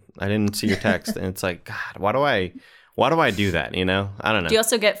bad. And I didn't see your text. And it's like, God, why do I do that? I don't know. Do you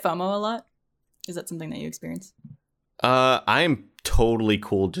also get FOMO a lot? Is that something that you experience? I am totally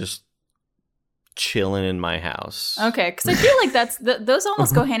cool just chilling in my house. Okay, because I feel like those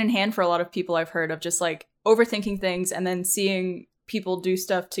almost go hand in hand for a lot of people I've heard of, just like overthinking things and then seeing people do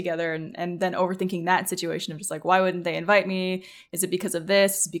stuff together and then overthinking that situation of just like, why wouldn't they invite me? Is it because of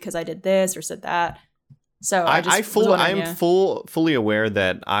this? Is it because I did this or said that? So I'm fully aware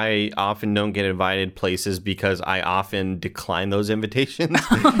that I often don't get invited places because I often decline those invitations,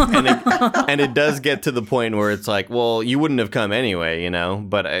 and it does get to the point where it's like, well, you wouldn't have come anyway,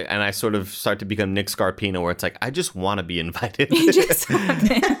 But I sort of start to become Nick Scarpino, where it's like, I just want to be invited. You just you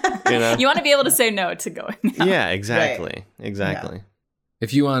want to be able to say no to going out. Yeah, exactly, right. Exactly. Yeah.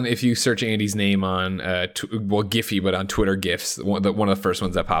 If you search Andy's name on Giphy, but on Twitter GIFs, one of the first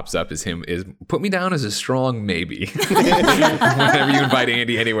ones that pops up is put me down as a strong maybe. Whenever you invite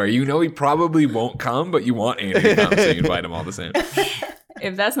Andy anywhere, he probably won't come, but you want Andy to come, so you invite him all the same.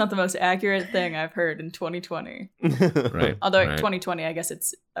 If that's not the most accurate thing I've heard in 2020, right? Although 2020, I guess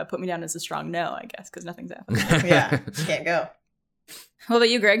it's put me down as a strong no, I guess, because nothing's happened. Yeah, can't go. What about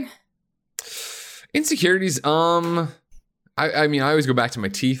you, Greg? Insecurities. I mean, I always go back to my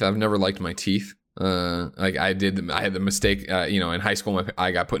teeth. I've never liked my teeth. Like I had the mistake, in high school,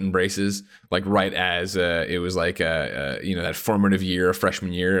 I got put in braces, like right as it was like, that formative year,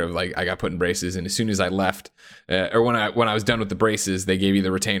 freshman year of like, I got put in braces. And as soon as I left, or when I was done with the braces, they gave you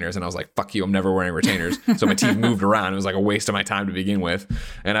the retainers and I was like, fuck you, I'm never wearing retainers. So my teeth moved around. It was like a waste of my time to begin with.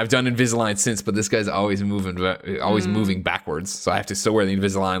 And I've done Invisalign since, but this guy's always moving backwards. So I have to still wear the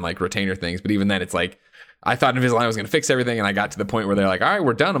Invisalign like retainer things. But even then it's like, I thought Invisalign was going to fix everything, and I got to the point where they're like, all right,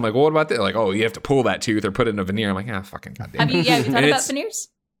 we're done. I'm like, well, what about this? Like, oh, you have to pull that tooth or put it in a veneer. I'm like, fucking goddamn. Have you thought about veneers?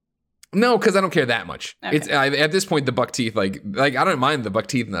 No, because I don't care that much. Okay. It's at this point, the buck teeth, like I don't mind the buck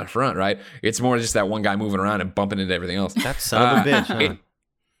teeth in the front, right? It's more just that one guy moving around and bumping into everything else. That son of a bitch, huh?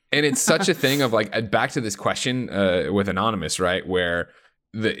 And it's such a thing of like, back to this question with Anonymous, right? Where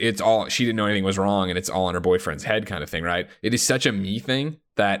it's all, she didn't know anything was wrong and it's all in her boyfriend's head kind of thing, right? It is such a me thing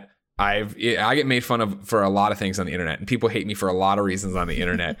that I get made fun of for a lot of things on the internet, and people hate me for a lot of reasons on the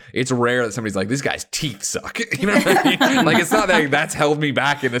internet. It's rare that somebody's like, this guy's teeth suck. You know what I mean? Like, it's not that that's held me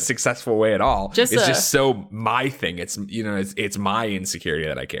back in a successful way at all. It's just so my thing. It's, it's my insecurity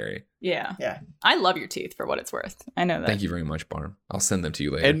that I carry. Yeah. I love your teeth for what it's worth. I know that. Thank you very much, Barb. I'll send them to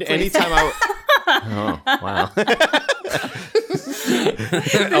you later. And anytime oh, wow.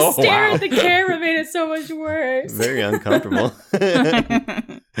 The stare at the camera made it so much worse. Very uncomfortable.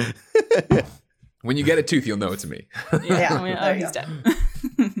 When you get a tooth, you'll know it's me. Yeah. He's dead.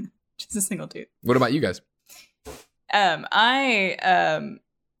 Just a single tooth. What about you guys? I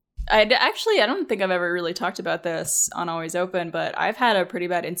don't think I've ever really talked about this on Always Open, but I've had a pretty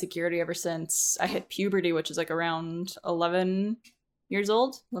bad insecurity ever since I hit puberty, which is like around 11 years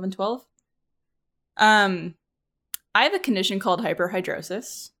old, 11, 12. I have a condition called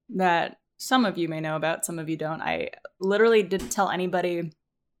hyperhidrosis that some of you may know about, some of you don't. I literally didn't tell anybody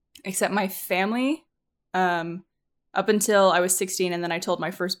except my family up until I was 16, and then I told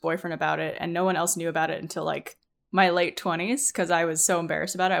my first boyfriend about it, and no one else knew about it until like my late 20s because I was so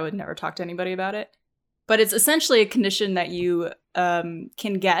embarrassed about it. I would never talk to anybody about it. But it's essentially a condition that you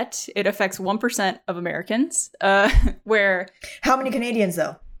can get. It affects 1% of Americans, where... How many Canadians,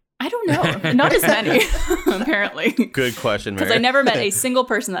 though? I don't know. Not as many, apparently. Good question, Mary. Because I never met a single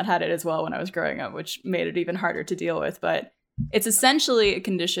person that had it as well when I was growing up, which made it even harder to deal with. But it's essentially a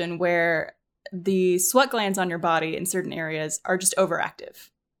condition where the sweat glands on your body in certain areas are just overactive.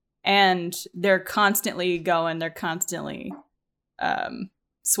 And they're constantly going. They're constantly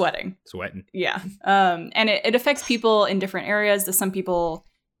sweating. Yeah. And it affects people in different areas. Some people...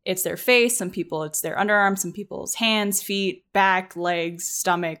 It's their face, some people it's their underarms, some people's hands, feet, back, legs,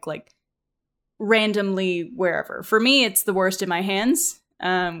 stomach, like randomly wherever. For me, it's the worst in my hands,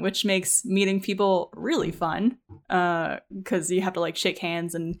 which makes meeting people really fun because you have to like shake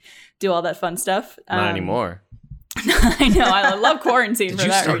hands and do all that fun stuff. Not anymore. I know. I love quarantine for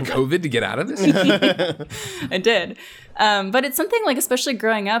that. Did you start COVID to get out of this? I did. But it's something like, especially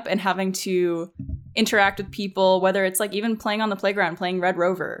growing up and having to interact with people, whether it's like even playing on the playground, playing Red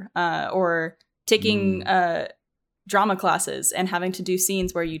Rover, or taking drama classes and having to do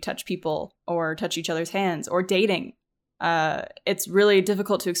scenes where you touch people or touch each other's hands, or dating. It's really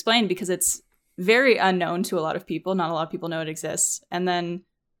difficult to explain because it's very unknown to a lot of people. Not a lot of people know it exists. And then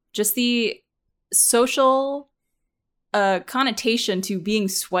just the social connotation to being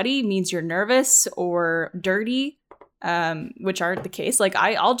sweaty means you're nervous or dirty, which aren't the case. Like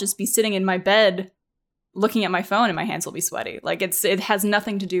I'll just be sitting in my bed looking at my phone and my hands will be sweaty. Like it has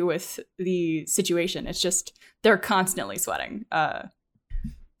nothing to do with the situation. It's just they're constantly sweating.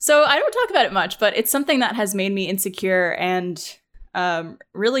 So I don't talk about it much, but it's something that has made me insecure and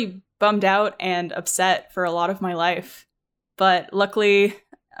really bummed out and upset for a lot of my life. But luckily,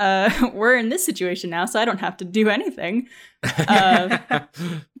 we're in this situation now, so I don't have to do anything.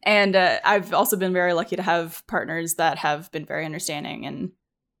 And I've also been very lucky to have partners that have been very understanding and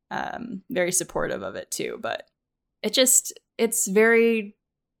very supportive of it too. But it's very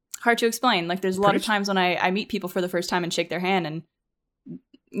hard to explain. Like there's a lot of times when I meet people for the first time and shake their hand, and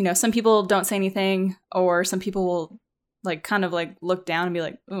you know, some people don't say anything, or some people will like kind of like look down and be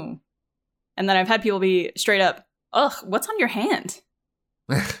like, ooh. And then I've had people be straight up, ugh, what's on your hand?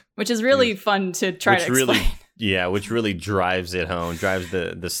 Which is really fun to try to explain. Which really drives it home, drives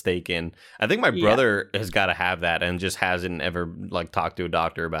the stake in. I think my brother has got to have that and just hasn't ever like talked to a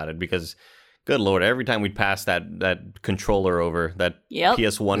doctor about it because, good Lord, every time we'd pass that controller over, that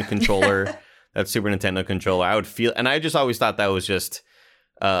PS1 controller, that Super Nintendo controller, I would feel, and I just always thought that was just,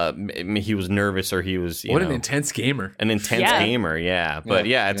 he was nervous or he was, you know, an intense gamer. An intense gamer, yeah. But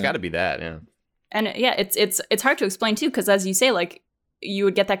it's got to be that, yeah. And it's hard to explain too, because as you say, like, you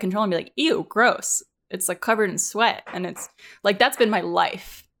would get that control and be like, ew, gross. It's like covered in sweat. And it's like, that's been my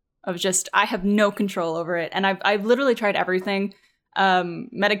life of just, I have no control over it. And I've literally tried everything.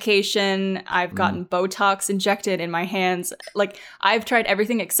 Medication. I've gotten Botox injected in my hands. Like I've tried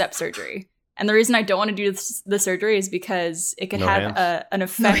everything except surgery. And the reason I don't want to do the surgery is because it could have an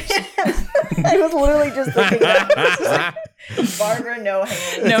effect. I was literally just thinking that. Barbara, no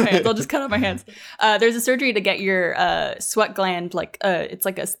hands. No hands. I'll just cut off my hands. There's a surgery to get your sweat gland, like it's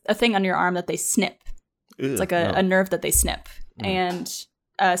like a thing on your arm that they snip. It's like a nerve that they snip. And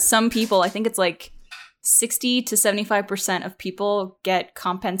some people, I think it's like 60 to 75% of people get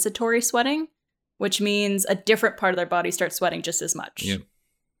compensatory sweating, which means a different part of their body starts sweating just as much. Yeah.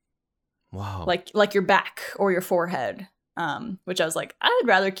 Wow. Like your back or your forehead. Which I was like, I would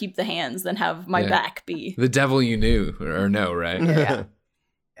rather keep the hands than have my back be the devil you knew or know, right? Yeah.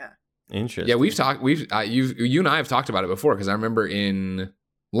 Interesting. Yeah, you and I have talked about it before because I remember in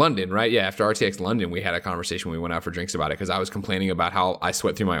London, right? Yeah, after RTX London, we had a conversation when we went out for drinks about it because I was complaining about how I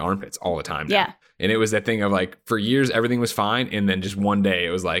sweat through my armpits all the time now. Yeah. And it was that thing of like, for years, everything was fine. And then just one day it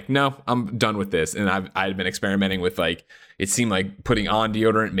was like, no, I'm done with this. And I had been experimenting with like, it seemed like putting on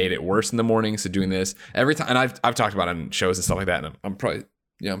deodorant made it worse in the morning. So doing this every time, and I've talked about it on shows and stuff like that. And I'm probably,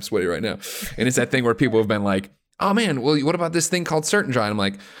 I'm sweaty right now. And it's that thing where people have been like, oh man, well, what about this thing called Certain Dry? And I'm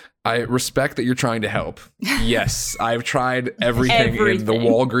like, I respect that you're trying to help. Yes, I've tried everything in the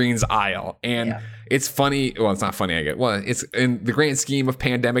Walgreens aisle. And it's funny. Well, it's not funny, I get. Well, it's in the grand scheme of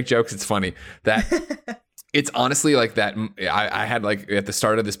pandemic jokes, it's funny that it's honestly like that. I had like at the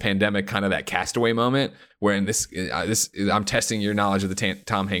start of this pandemic, kind of that Castaway moment where in this I'm testing your knowledge of the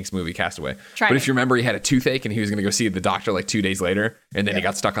Tom Hanks movie Castaway. But if you remember, he had a toothache and he was going to go see the doctor like 2 days later. And then he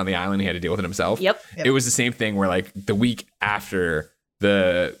got stuck on the island. He had to deal with it himself. Yep. It was the same thing where like the week after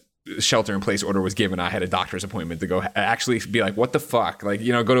the shelter in place order was given, I had a doctor's appointment to go actually be like, what the fuck? Like,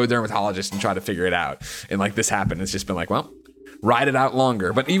 go to a dermatologist and try to figure it out. And like this happened. It's just been like, well, ride it out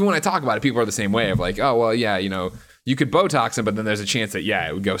longer. But even when I talk about it, people are the same way of like, oh, well, yeah, you could Botox them, but then there's a chance that,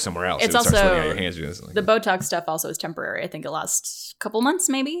 it would go somewhere else. It's it would start sweating out also, your hands or something the like that. Botox stuff also is temporary. I think it lasts a couple months,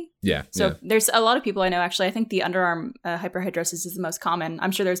 maybe. Yeah. So there's a lot of people I know, actually. I think the underarm hyperhidrosis is the most common.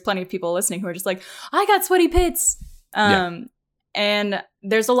 I'm sure there's plenty of people listening who are just like, I got sweaty pits. And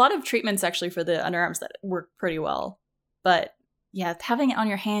there's a lot of treatments, actually, for the underarms that work pretty well. But, yeah, having it on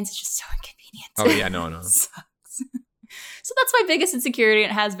your hands is just so inconvenient. Oh, yeah, no. Sucks. So that's my biggest insecurity,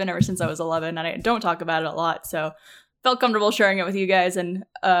 and it has been ever since I was 11, and I don't talk about it a lot, so felt comfortable sharing it with you guys and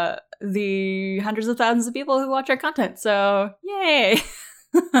the hundreds of thousands of people who watch our content. So, yay!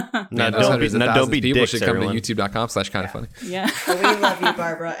 Don't be people dicks, should come everyone. to youtube.com/kindafunny. Yeah. But we love you,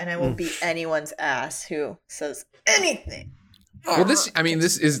 Barbara, and I will beat anyone's ass who says anything. Well, this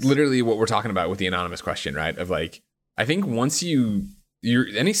is literally what we're talking about with the anonymous question, right? Of like, I think once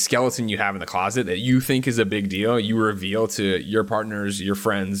any skeleton you have in the closet that you think is a big deal, you reveal to your partners, your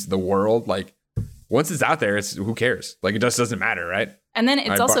friends, the world. Like, once it's out there, it's who cares? Like, it just doesn't matter, right? And then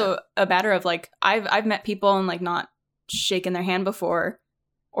it's also a matter of like, I've met people and like not shaken their hand before,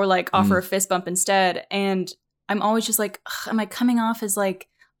 or like offer a fist bump instead, and I'm always just like, am I coming off as like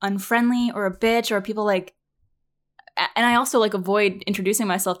unfriendly or a bitch, or are people like? And I also like avoid introducing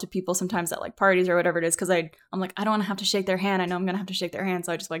myself to people sometimes at like parties or whatever it is, because I'm like, I don't want to have to shake their hand. I know I'm gonna have to shake their hand,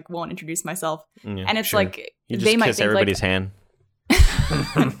 so I just like won't introduce myself. Yeah, and it's sure. like You just they might kiss think everybody's like, hand.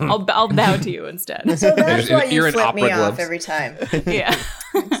 I'll bow to you instead. So that's why you You're in flip me opera off gloves. every time. Yeah.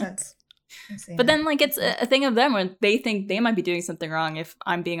 Makes sense. I see But now. then like it's a thing of them when they think they might be doing something wrong if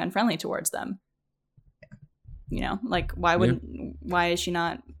I'm being unfriendly towards them. Like why is she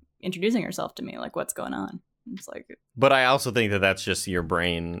not introducing herself to me? Like, what's going on? It's like, But I also think that that's just your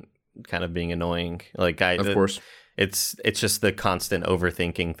brain kind of being annoying. Like Of course. It's just the constant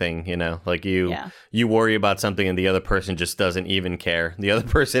overthinking thing, like you worry about something and the other person just doesn't even care. The other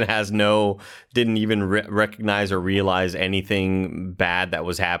person didn't even recognize or realize anything bad that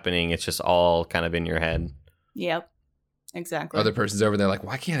was happening. It's just all kind of in your head. yep, exactly. Other person's over there like,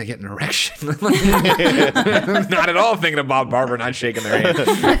 why can't I get an erection? Not at all thinking about Barbara not shaking their hand.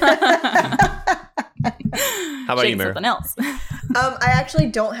 How about you, Mary? Something else. I actually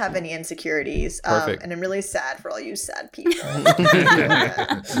don't have any insecurities. Perfect. And I'm really sad for all you sad people.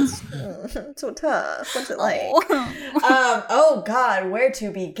 It's so tough. What's it like? Oh God, where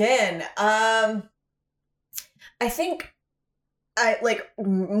to begin? I think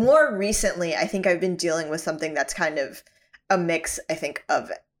more recently, I think I've been dealing with something that's kind of a mix, I think,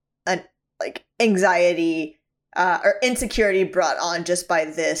 of an anxiety or insecurity brought on just by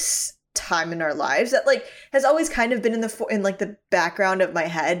this time in our lives that has always kind of been in the background of my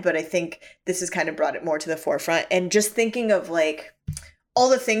head, but I think this has kind of brought it more to the forefront, and just thinking of all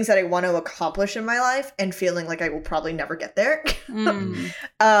the things that I want to accomplish in my life and feeling like I will probably never get there.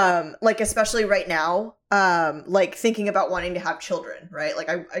 Especially right now, thinking about wanting to have children, right?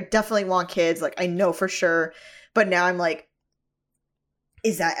 I definitely want kids, I know for sure, but now I'm like,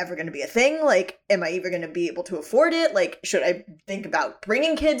 is that ever going to be a thing? Am I even going to be able to afford it? Should I think about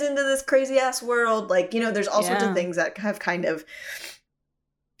bringing kids into this crazy ass world? There's all sorts of things that have kind of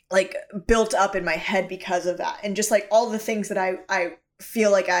built up in my head because of that. And just all the things that I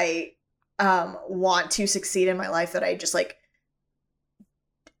feel like I want to succeed in my life that I just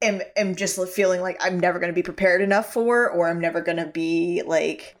am just feeling like I'm never going to be prepared enough for, or I'm never going to be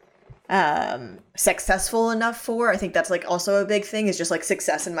successful enough for. I think that's also a big thing, is just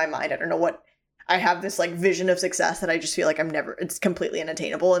success in my mind. I don't know what, I have this vision of success that I just feel like it's completely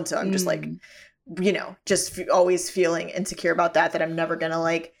unattainable, and so I'm just always feeling insecure about that I'm never gonna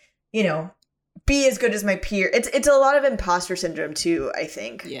be as good as my peer. It's a lot of imposter syndrome too, I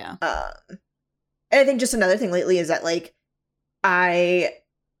think. Yeah. And I think just another thing lately is that I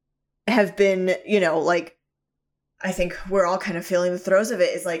have been, I think we're all kind of feeling the throes of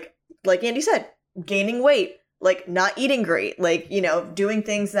it, is like Andy said, gaining weight, not eating great, doing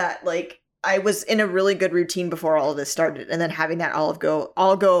things that I was in a really good routine before all of this started, and then having that all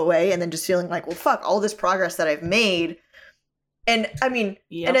go away, and then just feeling well, fuck, all this progress that I've made. And I mean,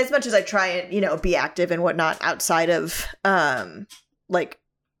 and as much as I try and, be active and whatnot outside of, I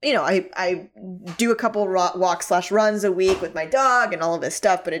do a couple walks/runs a week with my dog and all of this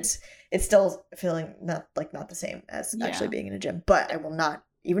stuff, but it's still feeling not the same as actually being in a gym. But I will not,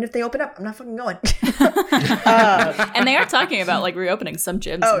 even if they open up, I'm not fucking going. And they are talking about reopening some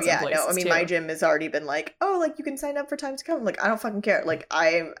gyms. Oh in some yeah, places, no, I mean, too. my gym has already been you can sign up for time to come. I don't fucking care.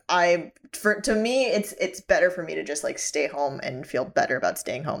 To me, it's better for me to just stay home and feel better about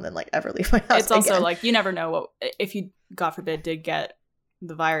staying home than ever leave my house. It's also again. you never know what, if you, God forbid, did get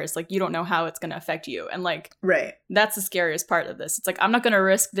the virus. Like, you don't know how it's going to affect you. And like, Right. that's the scariest part of this. It's like, I'm not going to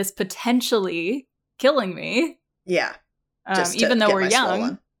risk this potentially killing me. Yeah. Just to even though get we're my swole young.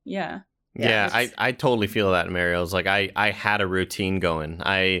 on. Yeah. Yeah, it's- I totally feel that, Mariel. It's like I had a routine going.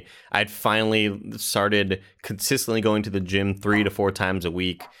 I'd finally started consistently going to the gym 3 to 4 times a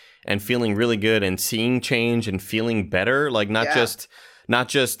week and feeling really good and seeing change and feeling better. Like not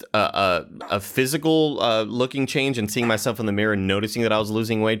just a physical looking change and seeing myself in the mirror and noticing that I was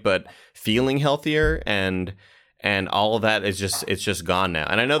losing weight, but feeling healthier and all of that is just gone now.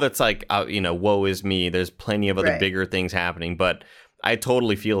 And I know that's like woe is me. There's plenty of other bigger things happening, but I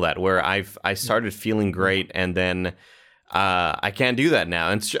totally feel that where I started feeling great and then I can't do that now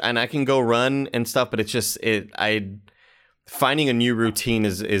and I can go run and stuff, but it's just finding a new routine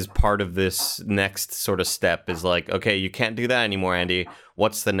is part of this next sort of step is like, okay, you can't do that anymore, Andy.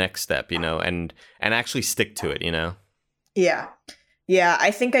 What's the next step, and actually stick to it, Yeah. Yeah, I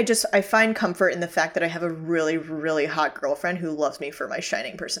think I find comfort in the fact that I have a really, really hot girlfriend who loves me for my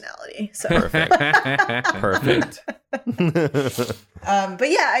shining personality. So Perfect. Perfect. but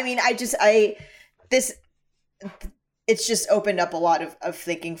yeah, I mean, it's just opened up a lot of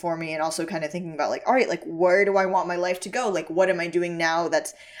thinking for me, and also kind of thinking about like, all right, like where do I want my life to go? Like, what am I doing now?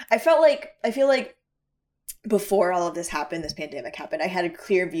 I feel like before all of this happened, this pandemic happened, I had a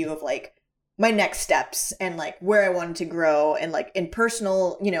clear view of like my next steps and like where I wanted to grow and like in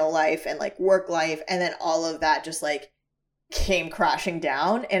personal, life and like work life. And then all of that just like came crashing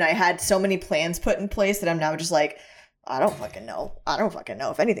down. And I had so many plans put in place that I'm now just like, I don't fucking know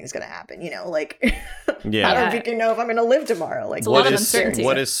if anything's going to happen, like, Yeah. I don't fucking know if I'm going to live tomorrow. Like, It's a lot of uncertainty.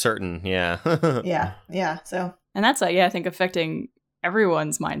 What is certain? Yeah. Yeah. So, And that's, I think, affecting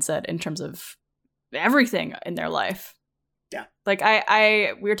everyone's mindset in terms of everything in their life. Yeah. Like,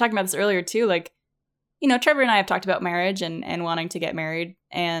 we were talking about this earlier, too. Like, Trevor and I have talked about marriage and wanting to get married.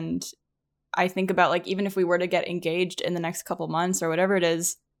 And I think about, like, even if we were to get engaged in the next couple months or whatever it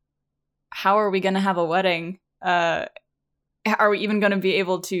is, how are we going to have a wedding? Are we even going to be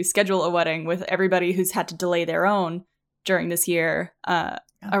able to schedule a wedding with everybody who's had to delay their own during this year?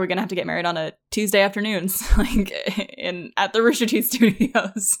 Are we going to have to get married on a Tuesday afternoons, like at the Rooster Teeth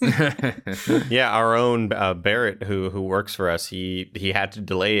Studios? Yeah, our own Barrett, who works for us, he had to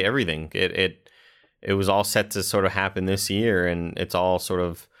delay everything. It was all set to sort of happen this year, and it's all sort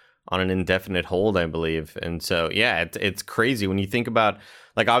of on an indefinite hold, I believe. And so, yeah, it's crazy when you think about,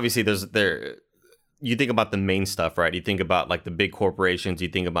 like, obviously you think about the main stuff, right? You think about like the big corporations, you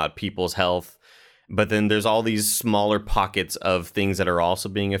think about people's health. But then there's all these smaller pockets of things that are also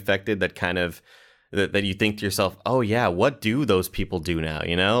being affected that kind of that you think to yourself, oh yeah, what do those people do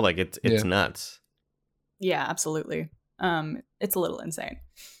now? Like it's nuts. Yeah, absolutely. It's a little insane.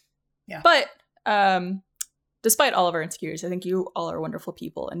 Yeah. But despite all of our insecurities, I think you all are wonderful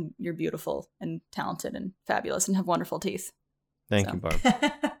people, and you're beautiful and talented and fabulous and have wonderful teeth. Thank So. you, Barb.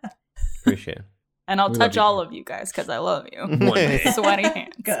 Appreciate it. And I'll We touch love you. all of you guys because I love you. One day. Sweaty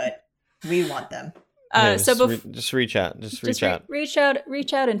hands. good. We want them. Yeah, So just reach out. Just reach out. reach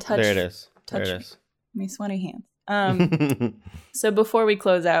out and touch. There it is. touch There it is. my sweaty hands. So before we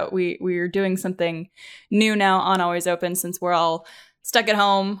close out, we're doing something new now on Always Open since we're all stuck at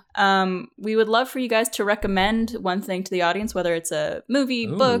home. We would love for you guys to recommend one thing to the audience, whether it's a movie,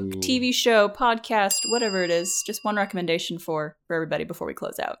 book, Ooh. TV show, podcast, whatever it is. Just one recommendation for everybody before we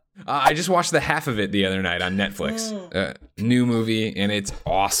close out. I just watched the half of it the other night on Netflix. New movie, and it's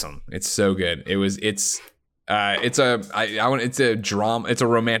awesome. It's so good. It's a drama. It's a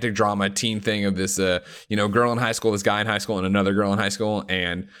romantic drama teen thing of this girl in high school, this guy in high school, and another girl in high school,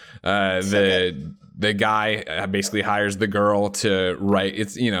 and the guy basically hires the girl to write.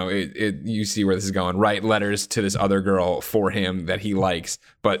 It's you see where this is going. Write letters to this other girl for him that he likes,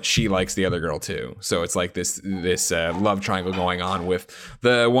 but she likes the other girl too. So it's like this love triangle going on with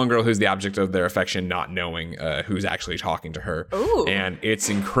the one girl who's the object of their affection not knowing who's actually talking to her. Ooh. And it's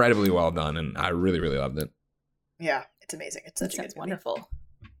incredibly well done, and I really, really loved it. Yeah, it's amazing. It's such That a good sounds movie. wonderful.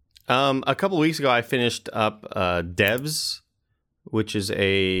 A couple weeks ago, I finished up Devs, which is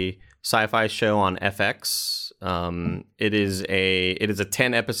a sci-fi show on FX. It is a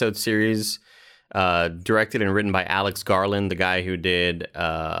 10-episode series, directed and written by Alex Garland, the guy who did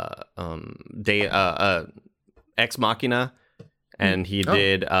Ex Machina, and he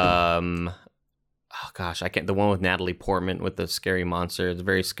did the one with Natalie Portman with the scary monster. It's a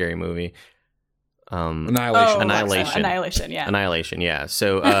very scary movie. Annihilation. Annihilation, yeah.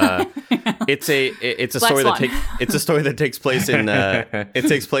 So it's a Black story Swan. it's a story that takes place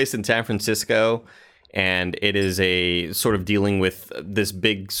in San Francisco, and it is a sort of dealing with this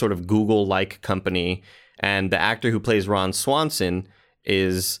big sort of Google-like company, and the actor who plays Ron Swanson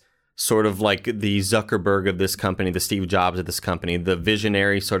is sort of like the Zuckerberg of this company, the Steve Jobs of this company, the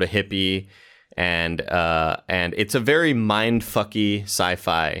visionary sort of hippie, and it's a very mindfucky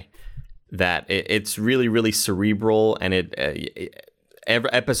sci-fi that it's really, really cerebral, and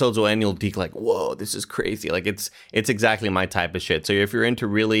every episodes will end, you'll be like, whoa, this is crazy. Like it's exactly my type of shit. So if you're into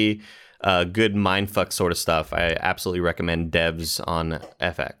really good mindfuck sort of stuff, I absolutely recommend Devs on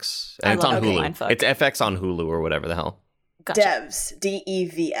FX. And it's on Hulu. Mindfuck. It's FX on Hulu or whatever the hell. Gotcha. Devs,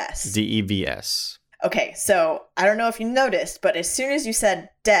 DEVS. DEVS. Okay, so I don't know if you noticed, but as soon as you said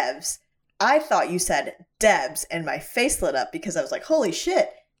devs, I thought you said Debs, and my face lit up because I was like, holy shit.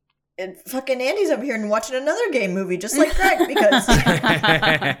 And fucking Andy's over here and watching another gay movie just like Greg, because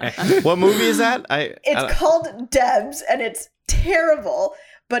What movie is that? it's called Debs, and it's terrible,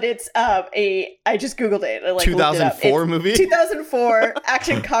 but it's I just Googled it. I, like, 2004 movie? 2004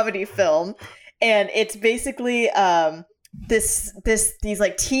 action comedy film, and it's basically these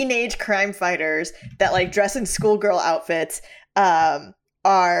like teenage crime fighters that like dress in schoolgirl outfits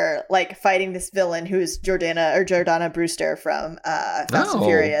are like fighting this villain who's Jordana Brewster from Fast and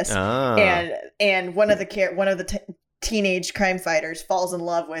Furious, and one of the teenage crime fighters falls in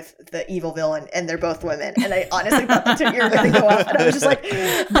love with the evil villain, and they're both women. And I honestly thought that's what you were going to go off, and I was just like,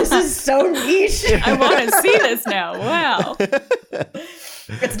 this is so niche. I want to see this now. Wow.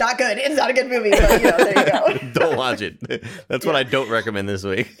 It's not good. It's not a good movie, but there you go. Don't watch it. That's what I don't recommend this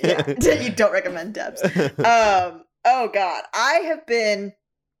week. Yeah, you don't recommend Debs. Oh God, I have been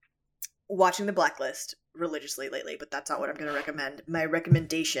watching The Blacklist religiously lately, but that's not what I'm going to recommend. My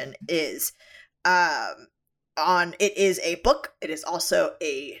recommendation is it is a book. It is also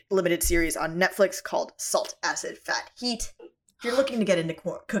a limited series on Netflix called Salt, Acid, Fat, Heat. If you're looking to get into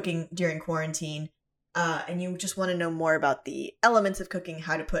cooking during quarantine, and you just want to know more about the elements of cooking,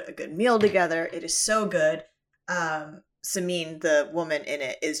 how to put a good meal together, it is so good. Sameen, the woman in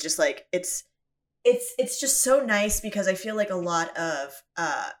it, is just like, it's just so nice, because I feel like a lot of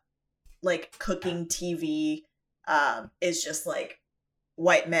like cooking TV is just like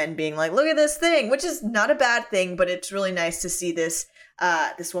white men being like, look at this thing, which is not a bad thing, but it's really nice to see this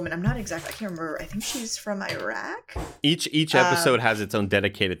woman. I can't remember. I think she's from Iraq. Each episode has its own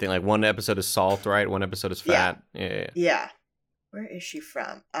dedicated thing. Like one episode is salt, right? One episode is fat. Yeah. Where is she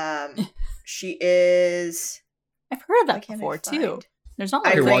from? She is. I've heard of that before too. There's not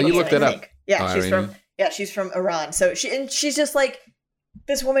like Okay, while you look that up. Yeah, she's from Iran. So she's just like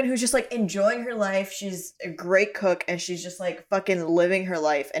this woman who's just like enjoying her life. She's a great cook, and she's just like fucking living her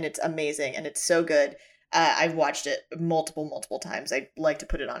life, and it's amazing, and it's so good. I've watched it multiple times. I like to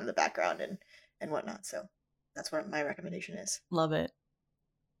put it on in the background and whatnot. So that's what my recommendation is. Love it.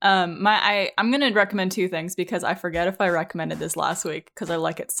 I'm gonna recommend two things, because I forget if I recommended this last week because I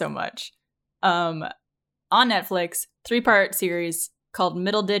like it so much. On Netflix, 3-part series called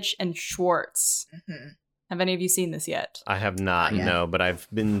Middleditch and Schwartz. Mm-hmm. Have any of you seen this yet? I have not, no, but I've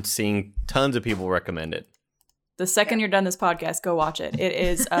been seeing tons of people recommend it. The second you're done this podcast, go watch it. It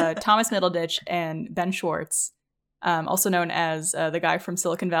is Thomas Middleditch and Ben Schwartz, also known as the guy from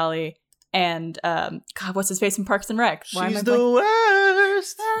Silicon Valley, and God, what's his face from Parks and Rec? She's the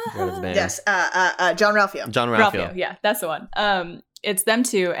worst. Yes, John Ralphio. John Ralphio. Yeah, that's the one. It's them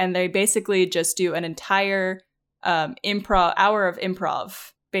two, and they basically just do an entire hour of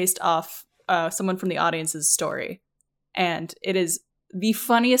improv based off someone from the audience's story, and it is the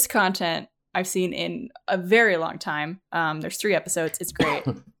funniest content I've seen in a very long time. There's 3 episodes. It's great.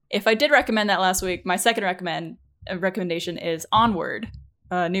 If I did recommend that last week, my second recommendation is Onward,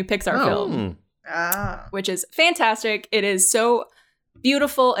 a new Pixar film, which is fantastic. It is so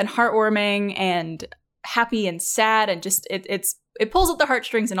beautiful and heartwarming and happy and sad, and just it pulls at the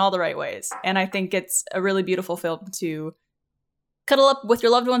heartstrings in all the right ways. And I think it's a really beautiful film to cuddle up with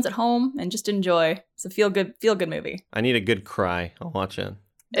your loved ones at home and just enjoy. It's a feel good movie. I need a good cry. I'll watch it.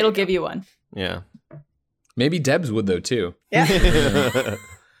 It'll give you one. Yeah. Maybe Debs would though too. Yeah.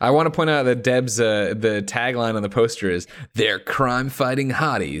 I want to point out that Debs, the tagline on the poster is, "They're crime-fighting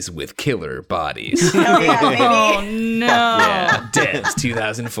hotties with killer bodies." Oh no! Yeah, Debs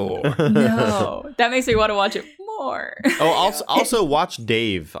 2004. No, that makes me want to watch it more. Also watch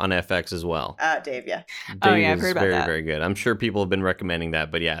Dave on FX as well. Dave, yeah. Dave I've is heard about very, that. very good. I'm sure people have been recommending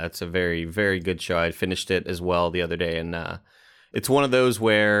that, but yeah, it's a very, very good show. I finished it as well the other day, and it's one of those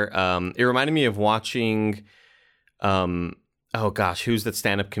where it reminded me of watching. Oh gosh, who's that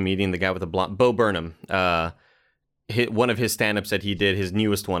stand-up comedian? The guy with the blonde, Bo Burnham. One of his stand-ups that he did, his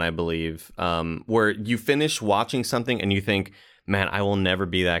newest one, I believe, where you finish watching something and you think, man, I will never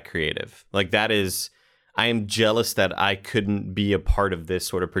be that creative. Like that is, I am jealous that I couldn't be a part of this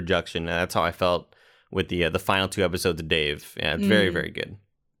sort of production. And that's how I felt with the final 2 episodes of Dave. Yeah, it's very, very good.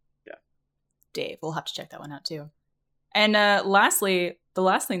 Dave, we'll have to check that one out too. And lastly, the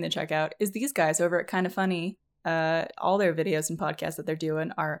last thing to check out is these guys over at Kinda Funny. All their videos and podcasts that they're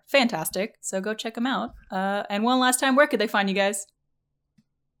doing are fantastic, so go check them out. And one last time, where could they find you guys?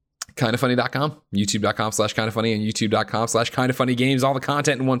 Kindafunny.com, youtube.com/kindafunny, and youtube.com/kindafunnygames. All the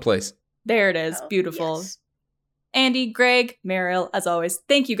content in one place. There it is. Beautiful. Yes. Andy, Greg, Mariel, as always,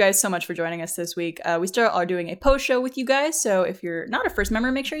 thank you guys so much for joining us this week. We still are doing a post show with you guys, so if you're not a first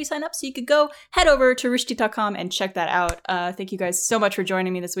member, make sure you sign up so you could go head over to roosterteeth.com and check that out. Thank you guys so much for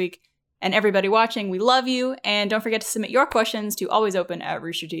joining me this week. And everybody watching, we love you. And don't forget to submit your questions to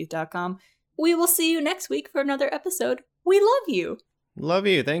alwaysopen@roosterteeth.com. We will see you next week for another episode. We love you. Love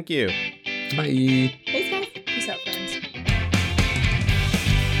you. Thank you. Bye. Thanks, guys.